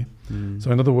autonomy.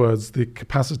 So in other words, the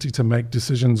capacity to make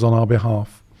decisions on our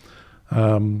behalf.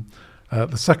 The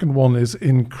second one is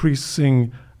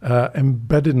increasing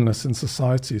embeddedness in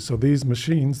society. So these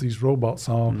machines, these robots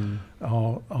are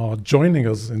joining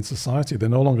us in society. They're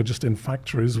no longer just in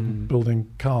factories building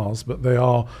cars, but they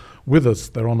are with us.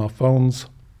 They're on our phones,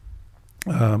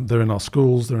 they're in our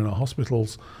schools, they're in our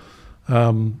hospitals,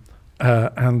 and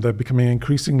they're becoming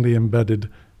increasingly embedded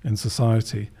in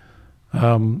society.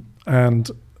 And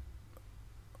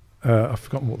I've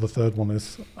forgotten what the third one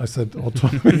is. I said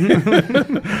autonomy.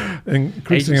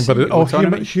 Increasing embedded.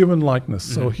 Human likeness.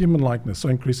 So human likeness. So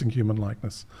increasing human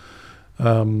likeness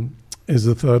is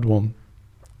the third one.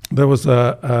 There was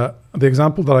the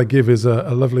example that I give is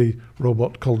a lovely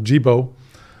robot called Jibo,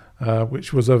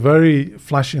 which was a very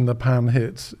flash in the pan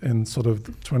hit in sort of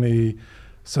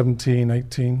 2017,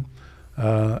 18.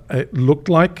 It looked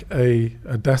like a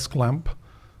desk lamp,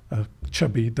 a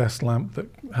chubby desk lamp that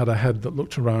had a head that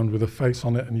looked around with a face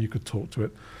on it, and you could talk to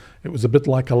it. It was a bit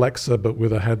like Alexa, but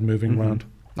with a head moving around.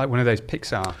 Like one of those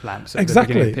Pixar lamps.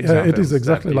 Exactly. It is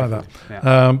exactly like that.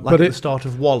 Yeah. Like but at the start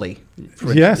of WALL-E.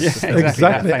 Yes, Yeah,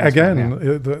 exactly. Again,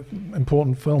 film, the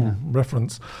important film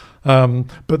reference.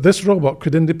 But this robot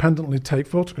could independently take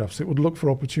photographs. It would look for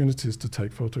opportunities to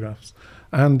take photographs,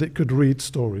 and it could read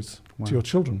stories to your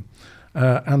children.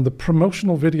 And the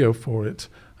promotional video for it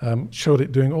showed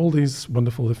it doing all these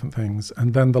wonderful different things.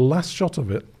 And then the last shot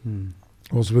of it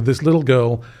was with this little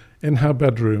girl in her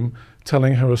bedroom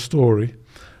telling her a story.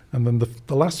 And then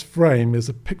the last frame is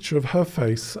a picture of her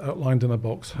face outlined in a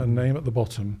box, her name at the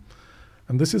bottom.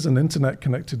 And this is an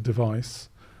internet-connected device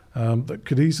that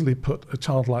could easily put a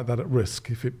child like that at risk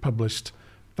if it published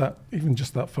that, even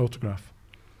just that photograph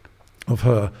of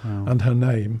her and her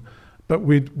name. But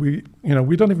we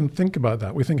don't even think about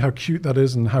that. We think how cute that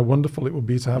is and how wonderful it would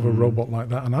be to have a robot like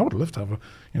that. And I would love to have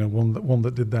one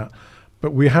that did that.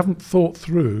 But we haven't thought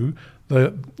through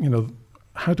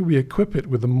how do we equip it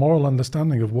with the moral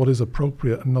understanding of what is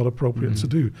appropriate and not appropriate to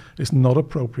do. It's not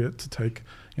appropriate to take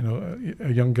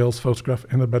a young girl's photograph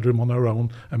in a bedroom on her own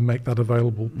and make that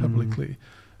available publicly.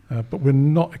 But we're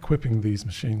not equipping these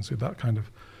machines with that kind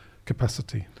of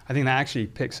capacity. I think that actually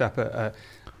picks up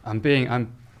I'm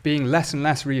being less and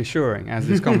less reassuring as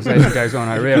this conversation goes on,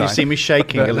 I realise. You see me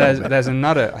shaking a little bit. There's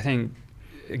another, I think,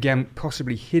 again,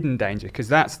 possibly hidden danger, because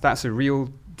that's a real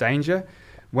danger.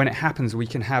 When it happens, we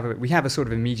have a sort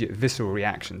of immediate visceral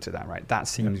reaction to that, right? That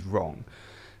seems wrong.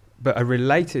 But a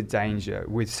related danger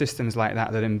with systems like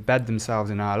that embed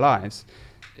themselves in our lives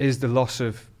is the loss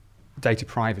of data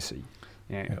privacy.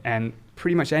 And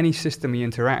pretty much any system we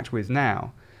interact with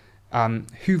now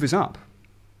hoovers up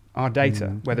our data,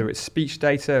 whether it's speech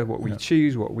data, what we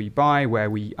choose, what we buy, where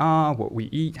we are, what we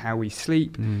eat, how we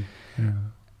sleep.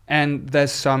 And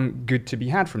there's some good to be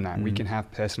had from that. We can have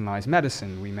personalized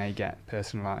medicine. We may get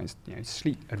personalized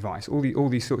sleep advice. All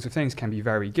these sorts of things can be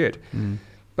very good.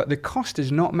 But the cost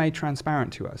is not made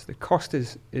transparent to us. The cost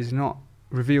is not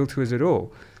revealed to us at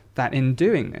all. That in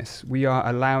doing this, we are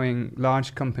allowing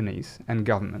large companies and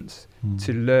governments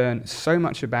to learn so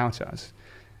much about us,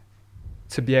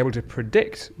 to be able to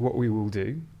predict what we will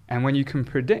do. And when you can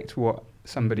predict what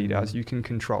somebody does, you can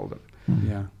control them.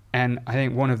 And I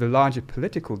think one of the larger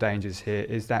political dangers here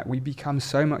is that we become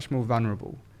so much more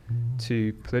vulnerable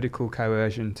to political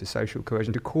coercion, to social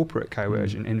coercion, to corporate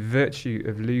coercion in virtue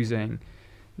of losing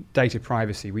data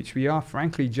privacy, which we are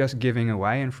frankly just giving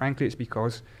away. And frankly, it's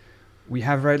because we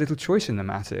have very little choice in the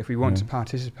matter if we want to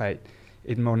participate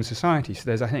in modern society. So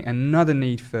there's, I think, another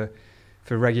need for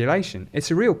regulation. It's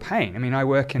a real pain. I mean, I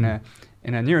work in a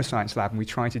neuroscience lab, and we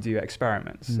try to do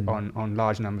experiments on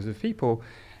large numbers of people.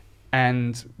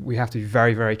 And we have to be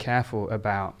very, very careful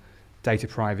about data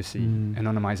privacy,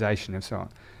 anonymization, and so on.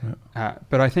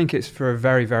 But I think it's for a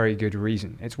very, very good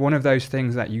reason. It's one of those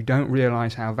things that you don't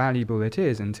realize how valuable it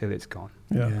is until it's gone.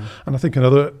 And I think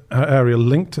another area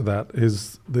linked to that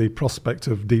is the prospect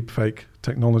of deepfake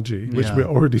technology, which we're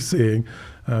already seeing.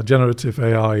 Generative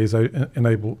AI is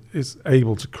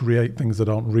able to create things that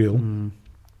aren't real.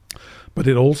 But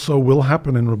it also will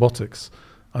happen in robotics.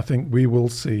 I think we will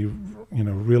see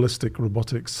realistic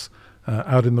robotics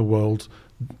out in the world,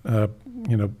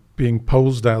 being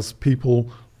posed as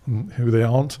people who they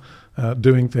aren't,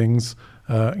 doing things,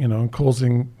 and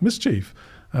causing mischief,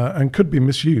 and could be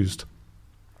misused.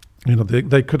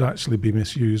 They could actually be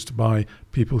misused by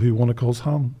people who want to cause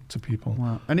harm to people.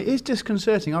 Wow. And it is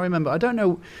disconcerting. I remember, I don't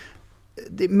know,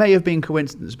 it may have been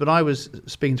coincidence, but I was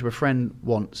speaking to a friend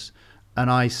once, and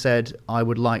I said I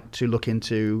would like to look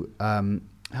into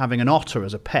having an otter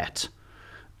as a pet.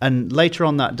 And later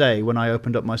on that day, when I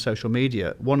opened up my social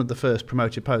media, one of the first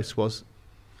promoted posts was,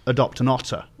 adopt an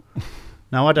otter.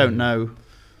 Now, I don't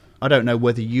know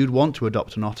whether you'd want to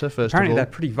adopt an otter. First Apparently of all,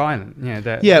 they're pretty violent.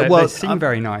 They seem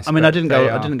very nice. I mean, I didn't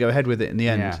go ahead with it in the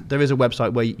end. Yeah. There is a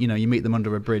website where you meet them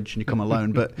under a bridge and you come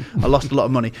alone. But I lost a lot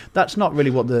of money. That's not really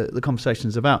what the conversation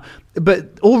is about.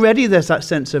 But already there's that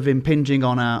sense of impinging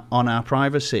on our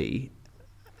privacy,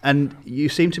 and you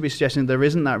seem to be suggesting there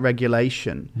isn't that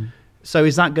regulation. So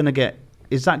is that going to get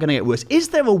worse? Is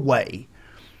there a way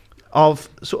of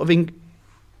sort of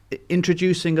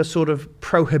introducing a sort of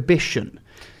prohibition,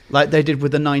 like they did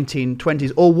with the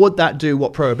 1920s, or would that do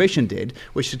what Prohibition did,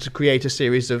 which is to create a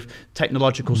series of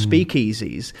technological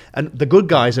speakeasies, and the good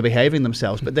guys are behaving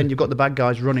themselves, but then you've got the bad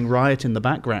guys running riot in the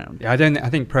background? Yeah, I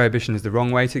think Prohibition is the wrong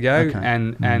way to go. Okay.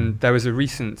 And there was a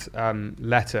recent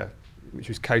letter which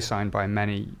was co-signed by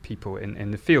many people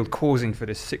in the field, causing for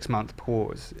this 6-month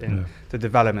pause in the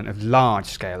development of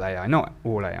large-scale AI, not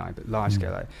all AI, but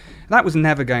large-scale AI. That was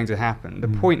never going to happen. The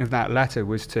point of that letter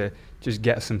was to just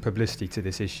get some publicity to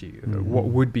this issue, what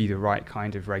would be the right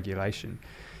kind of regulation.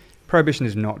 Prohibition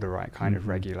is not the right kind of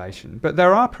regulation, but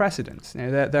there are precedents.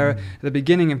 At the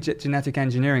beginning of genetic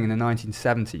engineering in the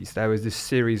 1970s, there was this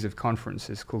series of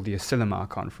conferences called the Asilomar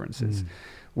conferences,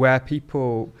 where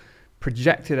people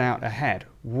projected out ahead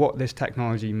what this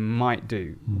technology might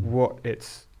do, what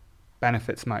its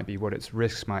benefits might be, what its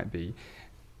risks might be.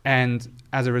 And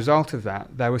as a result of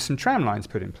that, there were some tramlines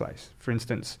put in place. For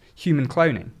instance, human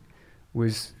cloning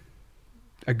was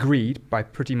agreed by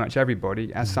pretty much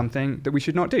everybody as something that we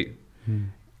should not do.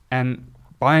 And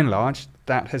by and large,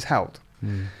 that has helped.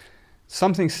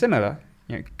 Something similar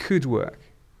could work.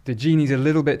 The genie's a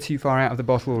little bit too far out of the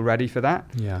bottle already for that.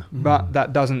 Yeah. But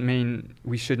that doesn't mean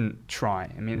we shouldn't try.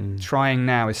 I mean, trying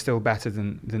now is still better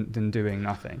than doing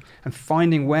nothing. And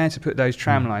finding where to put those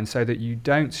tramlines so that you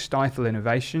don't stifle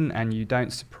innovation and you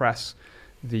don't suppress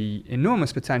the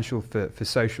enormous potential for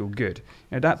social good.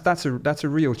 That's a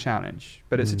real challenge.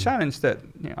 But it's a challenge that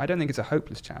I don't think it's a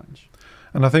hopeless challenge.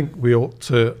 And I think we ought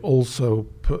to also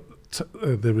put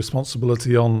the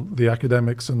responsibility on the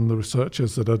academics and the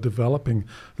researchers that are developing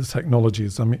the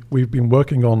technologies. I mean, we've been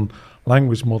working on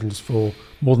language models for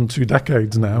more than 2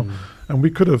 decades now, and we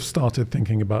could have started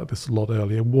thinking about this a lot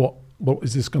earlier. What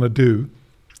is this going to do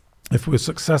if we're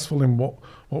successful in what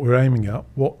we're aiming at?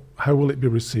 How will it be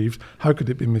received? How could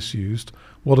it be misused?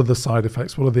 What are the side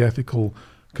effects? What are the ethical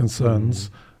concerns?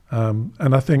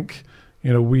 And I think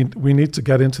we need to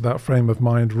get into that frame of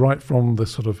mind right from the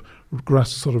sort of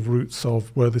roots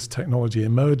of where this technology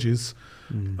emerges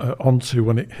onto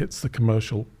when it hits the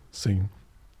commercial scene.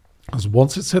 Because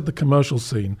once it's hit the commercial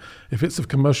scene, if it's of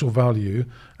commercial value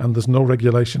and there's no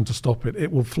regulation to stop it,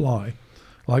 it will fly.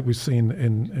 Like we've seen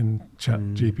in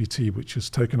ChatGPT, which has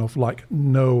taken off like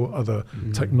no other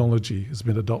technology has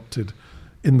been adopted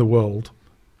in the world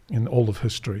in all of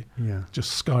history.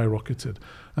 Just skyrocketed.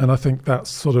 And I think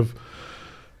that's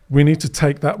we need to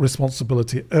take that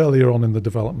responsibility earlier on in the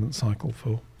development cycle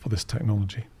for this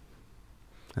technology.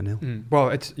 Anil? Well,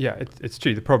 it's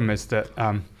true. The problem is that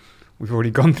we've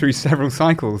already gone through several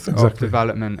cycles of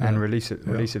development and release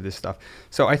of this stuff.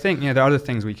 So I think there are other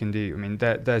things we can do. I mean,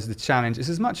 there's the challenge. It's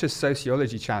as much a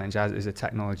sociology challenge as it is a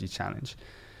technology challenge.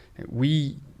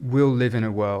 We will live in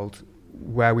a world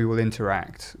where we will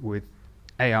interact with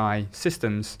AI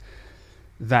systems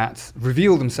that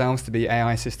reveal themselves to be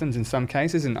AI systems in some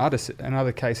cases, and in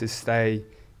other cases stay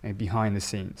behind the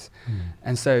scenes.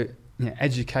 And so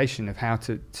education of how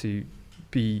to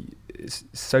be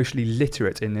socially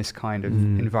literate in this kind of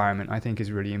environment, I think,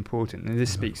 is really important. And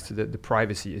this speaks to the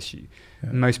privacy issue.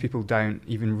 Most people don't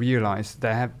even realize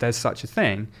there's such a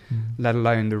thing, let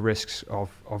alone the risks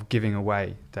of giving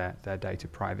away their data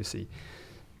privacy.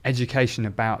 Education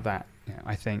about that,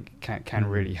 I think, can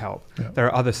really help. There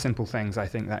are other simple things I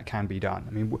think that can be done.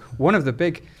 I mean, one of the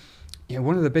big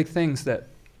things that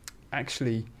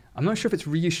actually, I'm not sure if it's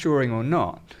reassuring or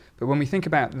not, but when we think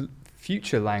about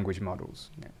future language models,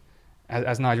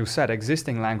 as Nigel said,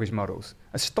 existing language models,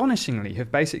 astonishingly,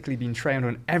 have basically been trained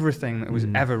on everything that was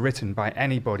ever written by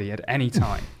anybody at any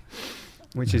time,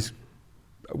 which is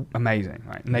amazing,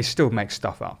 right? And they still make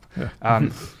stuff up.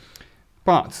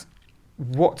 But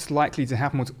what's likely to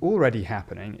happen, what's already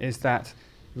happening, is that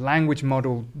language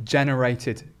model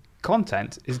generated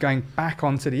content is going back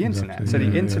onto the internet. So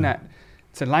the internet,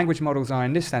 so language models are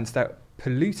in this sense, they're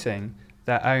polluting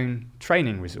their own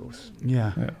training resource.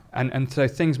 And so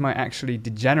things might actually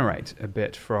degenerate a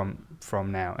bit from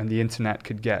now, and the internet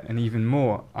could get an even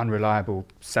more unreliable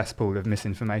cesspool of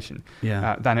misinformation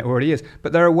than it already is.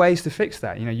 But there are ways to fix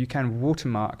that. You can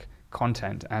watermark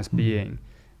content as being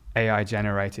AI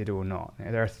generated or not.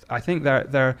 I think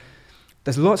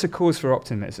there's lots of cause for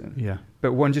optimism.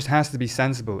 But one just has to be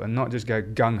sensible and not just go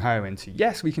gung-ho into,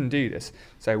 yes, we can do this.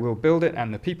 So we'll build it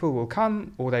and the people will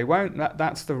come or they won't.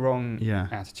 That's the wrong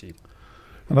attitude.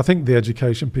 And I think the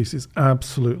education piece is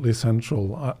absolutely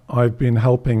central. I've been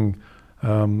helping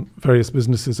various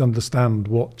businesses understand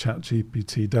what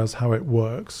ChatGPT does, how it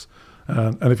works.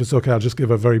 And if it's okay, I'll just give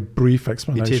a very brief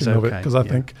explanation of it, because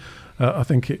I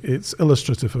think it's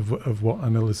illustrative of what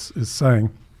Anil is saying.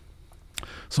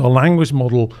 So a language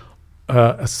model,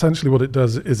 essentially what it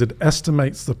does is it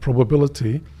estimates the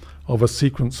probability of a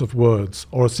sequence of words,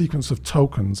 or a sequence of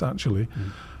tokens, actually.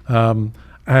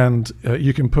 And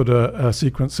you can put a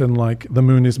sequence in like, the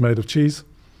moon is made of cheese.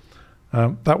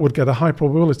 That would get a high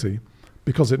probability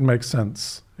because it makes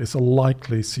sense. It's a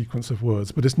likely sequence of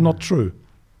words, but it's not true.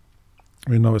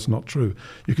 We know it's not true.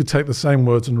 You could take the same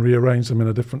words and rearrange them in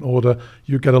a different order.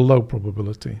 You get a low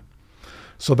probability.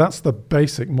 So that's the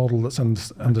basic model that's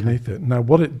underneath it. Now,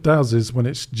 what it does is when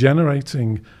it's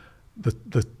generating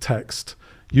the text,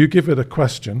 you give it a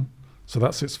question. So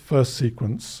that's its first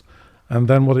sequence. And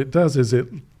then what it does is it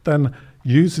then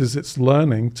uses its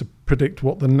learning to predict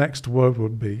what the next word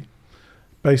would be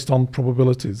based on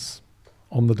probabilities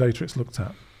on the data it's looked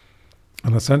at.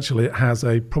 And essentially it has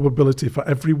a probability for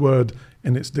every word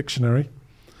in its dictionary.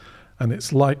 And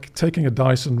it's like taking a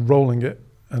dice and rolling it,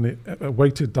 and a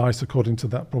weighted dice according to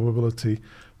that probability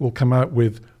will come out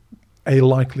with a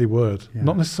likely word.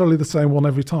 Not necessarily the same one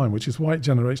every time, which is why it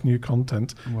generates new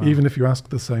content, even if you ask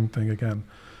the same thing again.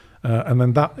 And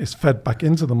then that is fed back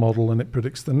into the model and it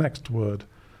predicts the next word,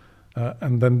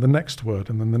 and then the next word,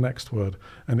 and then the next word.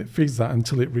 And it feeds that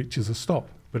until it reaches a stop.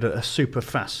 But at a super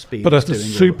fast speed.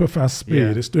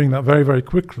 It's doing that very, very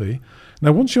quickly.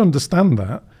 Now, once you understand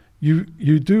that, you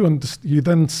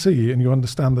then see and you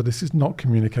understand that this is not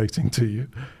communicating to you.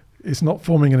 It's not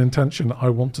forming an intention, I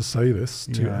want to say this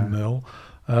to Anil.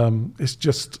 It's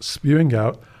just spewing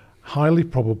out highly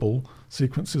probable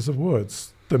sequences of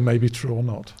words that may be true or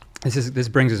not. This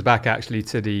brings us back actually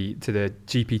to the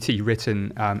GPT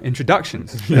written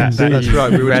introductions. That's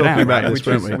right. We were talking about this,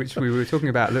 which we were talking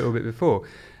about a little bit before.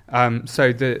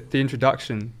 So the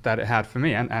introduction that it had for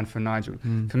me and for Nigel,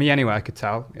 for me anyway, I could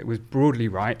tell it was broadly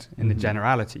right in the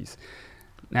generalities.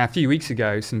 Now, a few weeks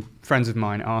ago, some friends of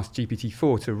mine asked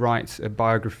GPT-4 to write a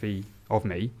biography of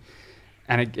me,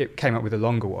 and it came up with a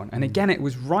longer one. And again, it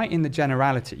was right in the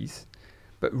generalities,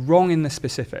 but wrong in the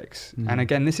specifics. And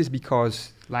again, this is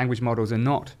because language models are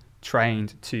not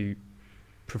trained to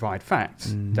provide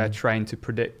facts. They're trained to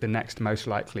predict the next most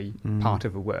likely part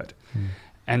of a word.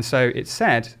 And so it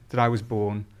said that I was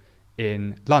born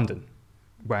in London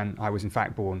when I was in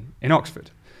fact born in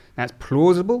Oxford. Now, it's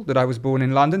plausible that I was born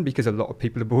in London because a lot of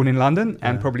people are born in London,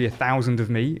 and probably 1,000 of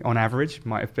me on average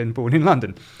might have been born in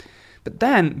London. But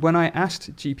then when I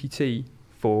asked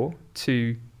GPT-4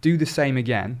 to do the same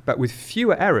again, but with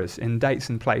fewer errors in dates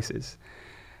and places,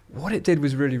 what it did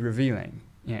was really revealing.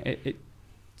 It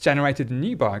generated a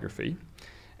new biography,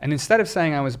 and instead of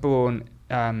saying I was born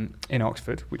in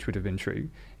Oxford, which would have been true,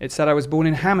 it said I was born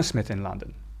in Hammersmith in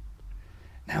London.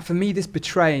 Now, for me, this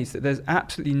betrays that there's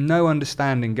absolutely no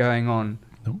understanding going on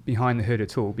behind the hood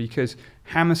at all, because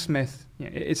Hammersmith,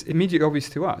 it's immediately obvious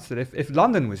to us that if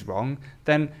London was wrong,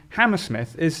 then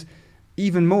Hammersmith is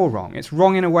even more wrong. It's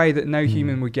wrong in a way that no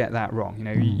human would get that wrong.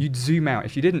 You'd zoom out.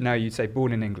 If you didn't know, you'd say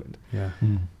born in England.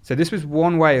 So this was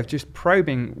one way of just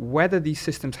probing whether these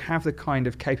systems have the kind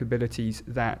of capabilities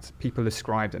that people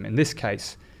ascribe them. In this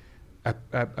case,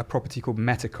 a property called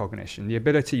metacognition, the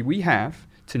ability we have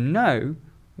to know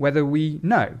whether we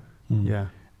know.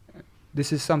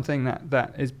 This is something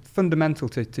that is fundamental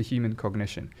to human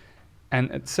cognition.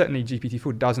 And certainly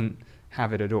GPT-4 doesn't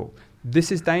have it at all.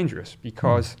 This is dangerous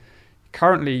because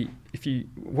currently,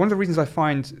 one of the reasons I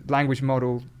find language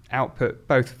model output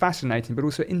both fascinating but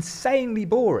also insanely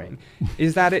boring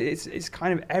is that it's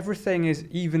kind of everything is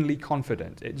evenly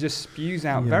confident. It just spews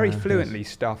out very fluently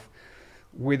stuff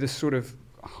with a sort of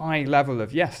high level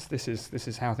of yes, this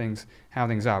is how things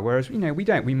are. Whereas we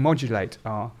don't. We modulate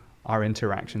our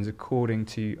interactions according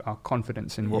to our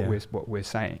confidence in what we're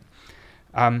saying.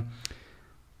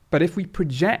 But if we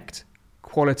project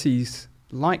qualities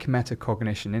like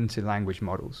metacognition into language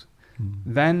models,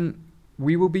 then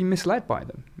we will be misled by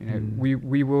them.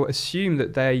 We will assume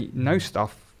that they know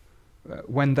stuff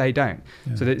when they don't.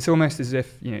 Yeah. So that it's almost as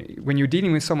if, when you're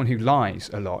dealing with someone who lies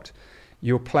a lot,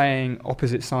 you're playing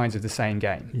opposite sides of the same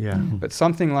game. Yeah. But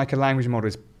something like a language model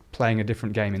is playing a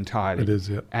different game entirely. It is,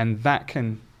 yeah. And that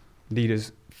can lead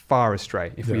us far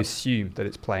astray if we Yeah. assume that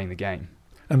it's playing the game.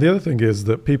 And the other thing is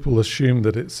that people assume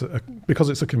that because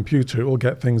it's a computer, it will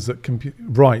get things that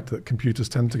that computers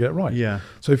tend to get right. Yeah.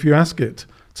 So if you ask it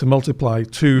to multiply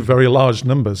two very large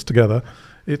numbers together,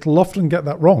 it'll often get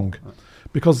that wrong,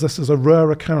 because this is a rare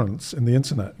occurrence in the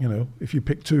internet. If you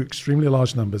pick two extremely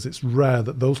large numbers, it's rare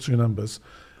that those two numbers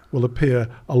will appear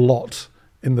a lot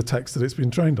in the text that it's been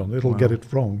trained on. It'll get it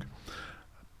wrong.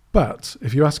 But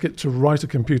if you ask it to write a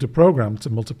computer program to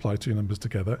multiply two numbers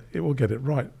together, it will get it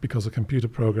right, because a computer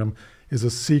program is a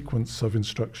sequence of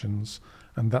instructions,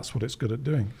 and that's what it's good at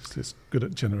doing. It's good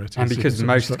at generating. And because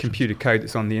most instructions. Computer code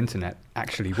that's on the internet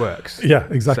actually works. Yeah,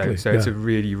 exactly. So it's a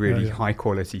really, really high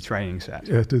quality training set.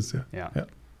 Yeah, it is. Yeah.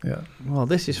 Well,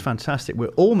 this is fantastic.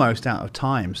 We're almost out of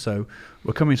time, so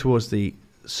we're coming towards the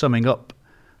summing up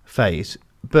phase.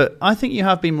 But I think you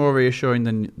have been more reassuring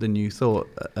than you thought,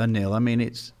 Anil. I mean,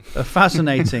 it's a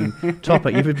fascinating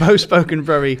topic. You've both spoken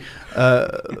very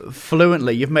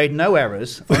fluently. You've made no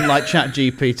errors, unlike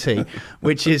ChatGPT,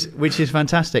 which is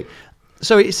fantastic.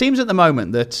 So it seems at the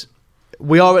moment that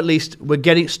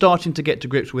we're starting to get to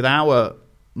grips with our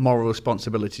moral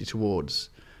responsibility towards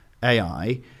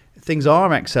AI. Things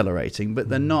are accelerating, but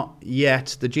they're not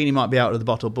yet. The genie might be out of the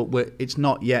bottle, but it's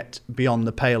not yet beyond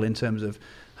the pale in terms of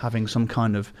having some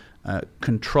kind of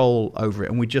control over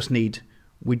it, and we just need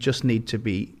to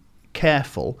be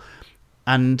careful.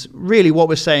 And really, what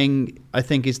we're saying, I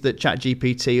think, is that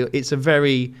ChatGPT it's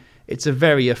a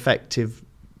very effective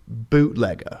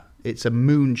bootlegger. It's a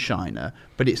moonshiner,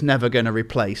 but it's never going to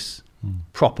replace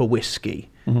proper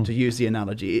whiskey, to use the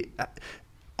analogy.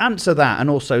 Answer that, and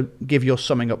also give your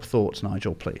summing up thoughts,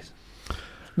 Nigel, please.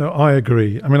 No, I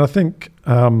agree. I mean, I think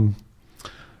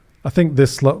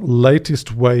this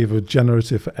latest wave of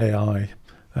generative AI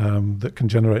that can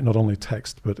generate not only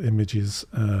text but images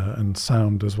and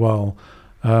sound as well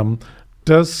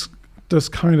does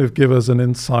kind of give us an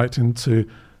insight into,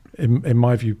 in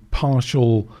my view,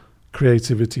 partial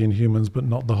creativity in humans, but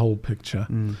not the whole picture.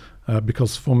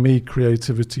 Because for me,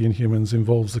 creativity in humans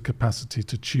involves the capacity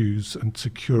to choose and to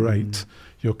curate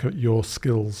your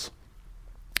skills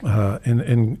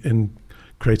in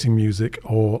creating music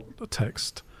or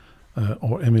text.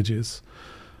 Or images.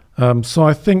 So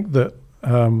I think that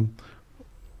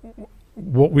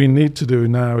what we need to do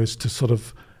now is to sort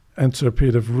of enter a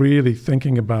period of really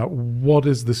thinking about what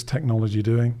is this technology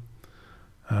doing,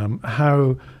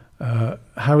 how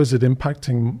is it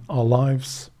impacting our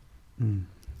lives,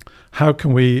 how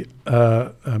can we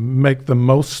make the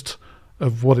most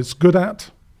of what it's good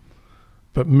at,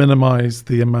 but minimize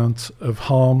the amount of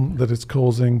harm that it's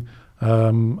causing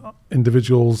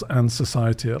individuals and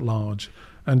society at large,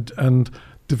 and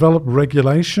develop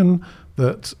regulation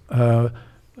that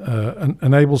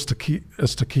enables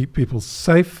us to keep people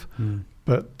safe,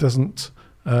 but doesn't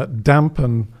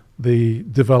dampen the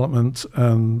development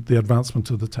and the advancement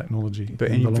of the technology. But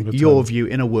in the longer your term. view,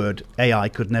 in a word, AI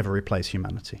could never replace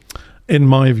humanity. In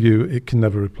my view, it can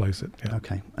never replace it. Yeah.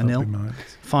 Okay, That'd be Anil, my-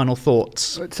 final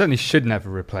thoughts. It certainly should never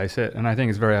replace it, and I think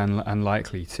it's very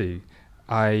unlikely to.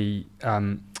 I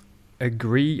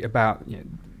agree about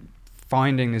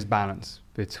finding this balance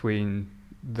between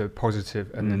the positive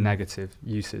and the negative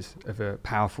uses of a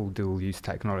powerful dual-use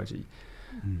technology.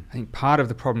 I think part of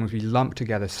the problem is we lump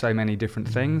together so many different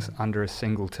things under a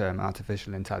single term,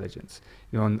 artificial intelligence.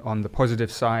 On the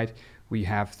positive side, we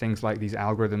have things like these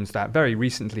algorithms that very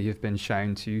recently have been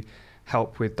shown to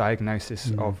help with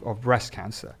diagnosis of breast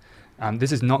cancer.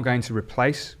 This is not going to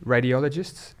replace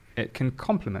radiologists. It can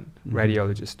complement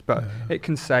radiologists, but it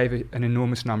can save an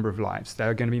enormous number of lives. There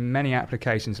are going to be many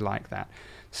applications like that.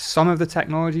 Some of the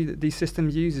technology that these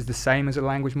systems use is the same as a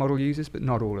language model uses, but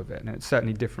not all of it. And it's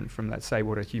certainly different from, let's say,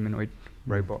 what a humanoid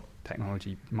robot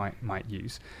technology might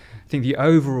use. I think the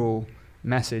overall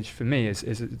message for me is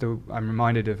I'm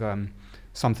reminded of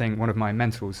something one of my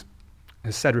mentors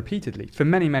has said repeatedly for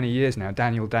many, many years now,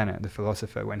 Daniel Dennett, the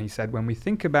philosopher, when he said, when we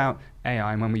think about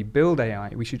AI and when we build AI,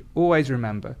 we should always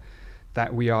remember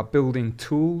that we are building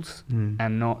tools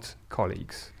and not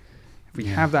colleagues. If we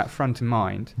have that front in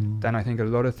mind, then I think a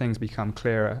lot of things become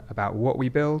clearer about what we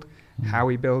build, how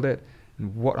we build it,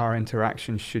 and what our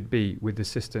interactions should be with the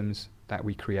systems that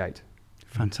we create.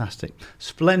 Fantastic.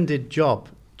 Splendid job,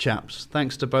 chaps.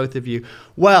 Thanks to both of you.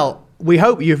 Well, we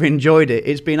hope you've enjoyed it.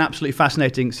 It's been absolutely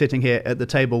fascinating sitting here at the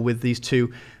table with these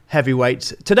two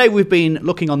heavyweights. Today we've been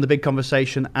looking on The Big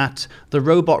Conversation at the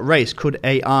robot race. Could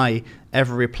AI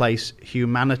ever replace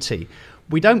humanity?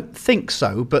 We don't think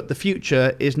so, but the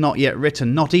future is not yet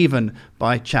written, not even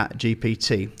by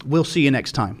ChatGPT. We'll see you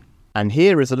next time. And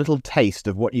here is a little taste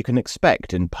of what you can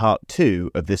expect in part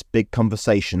 2 of this big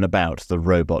conversation about the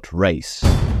robot race.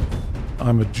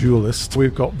 I'm a dualist.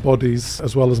 We've got bodies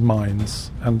as well as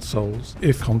minds and souls.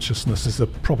 If consciousness is a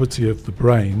property of the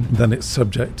brain, then it's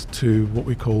subject to what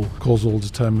we call causal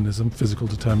determinism, physical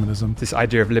determinism. This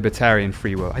idea of libertarian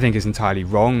free will, I think, is entirely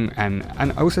wrong, and I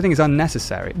also think is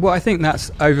unnecessary. Well, I think that's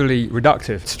overly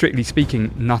reductive. Strictly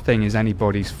speaking, nothing is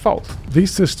anybody's fault. These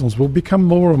systems will become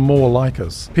more and more like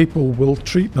us. People will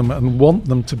treat them and want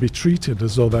them to be treated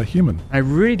as though they're human. I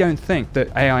really don't think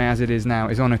that AI as it is now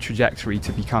is on a trajectory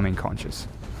to becoming conscious.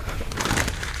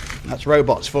 That's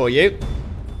robots for you.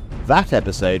 That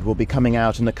episode will be coming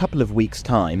out in a couple of weeks'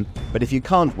 time, but if you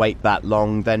can't wait that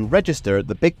long, then register at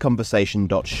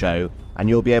thebigconversation.show and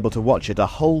you'll be able to watch it a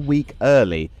whole week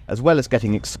early, as well as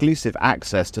getting exclusive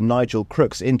access to Nigel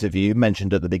Crook's interview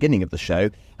mentioned at the beginning of the show,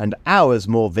 and hours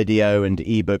more video and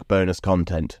ebook bonus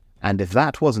content. And if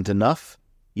that wasn't enough,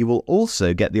 you will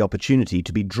also get the opportunity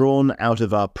to be drawn out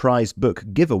of our prize book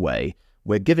giveaway.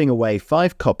 We're giving away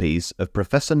 5 copies of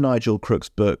Professor Nigel Crook's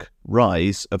book,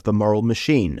 Rise of the Moral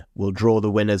Machine. We'll draw the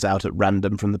winners out at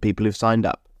random from the people who've signed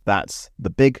up. That's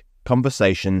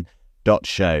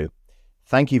thebigconversation.show.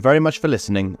 Thank you very much for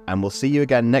listening, and we'll see you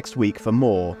again next week for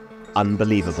more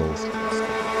Unbelievables.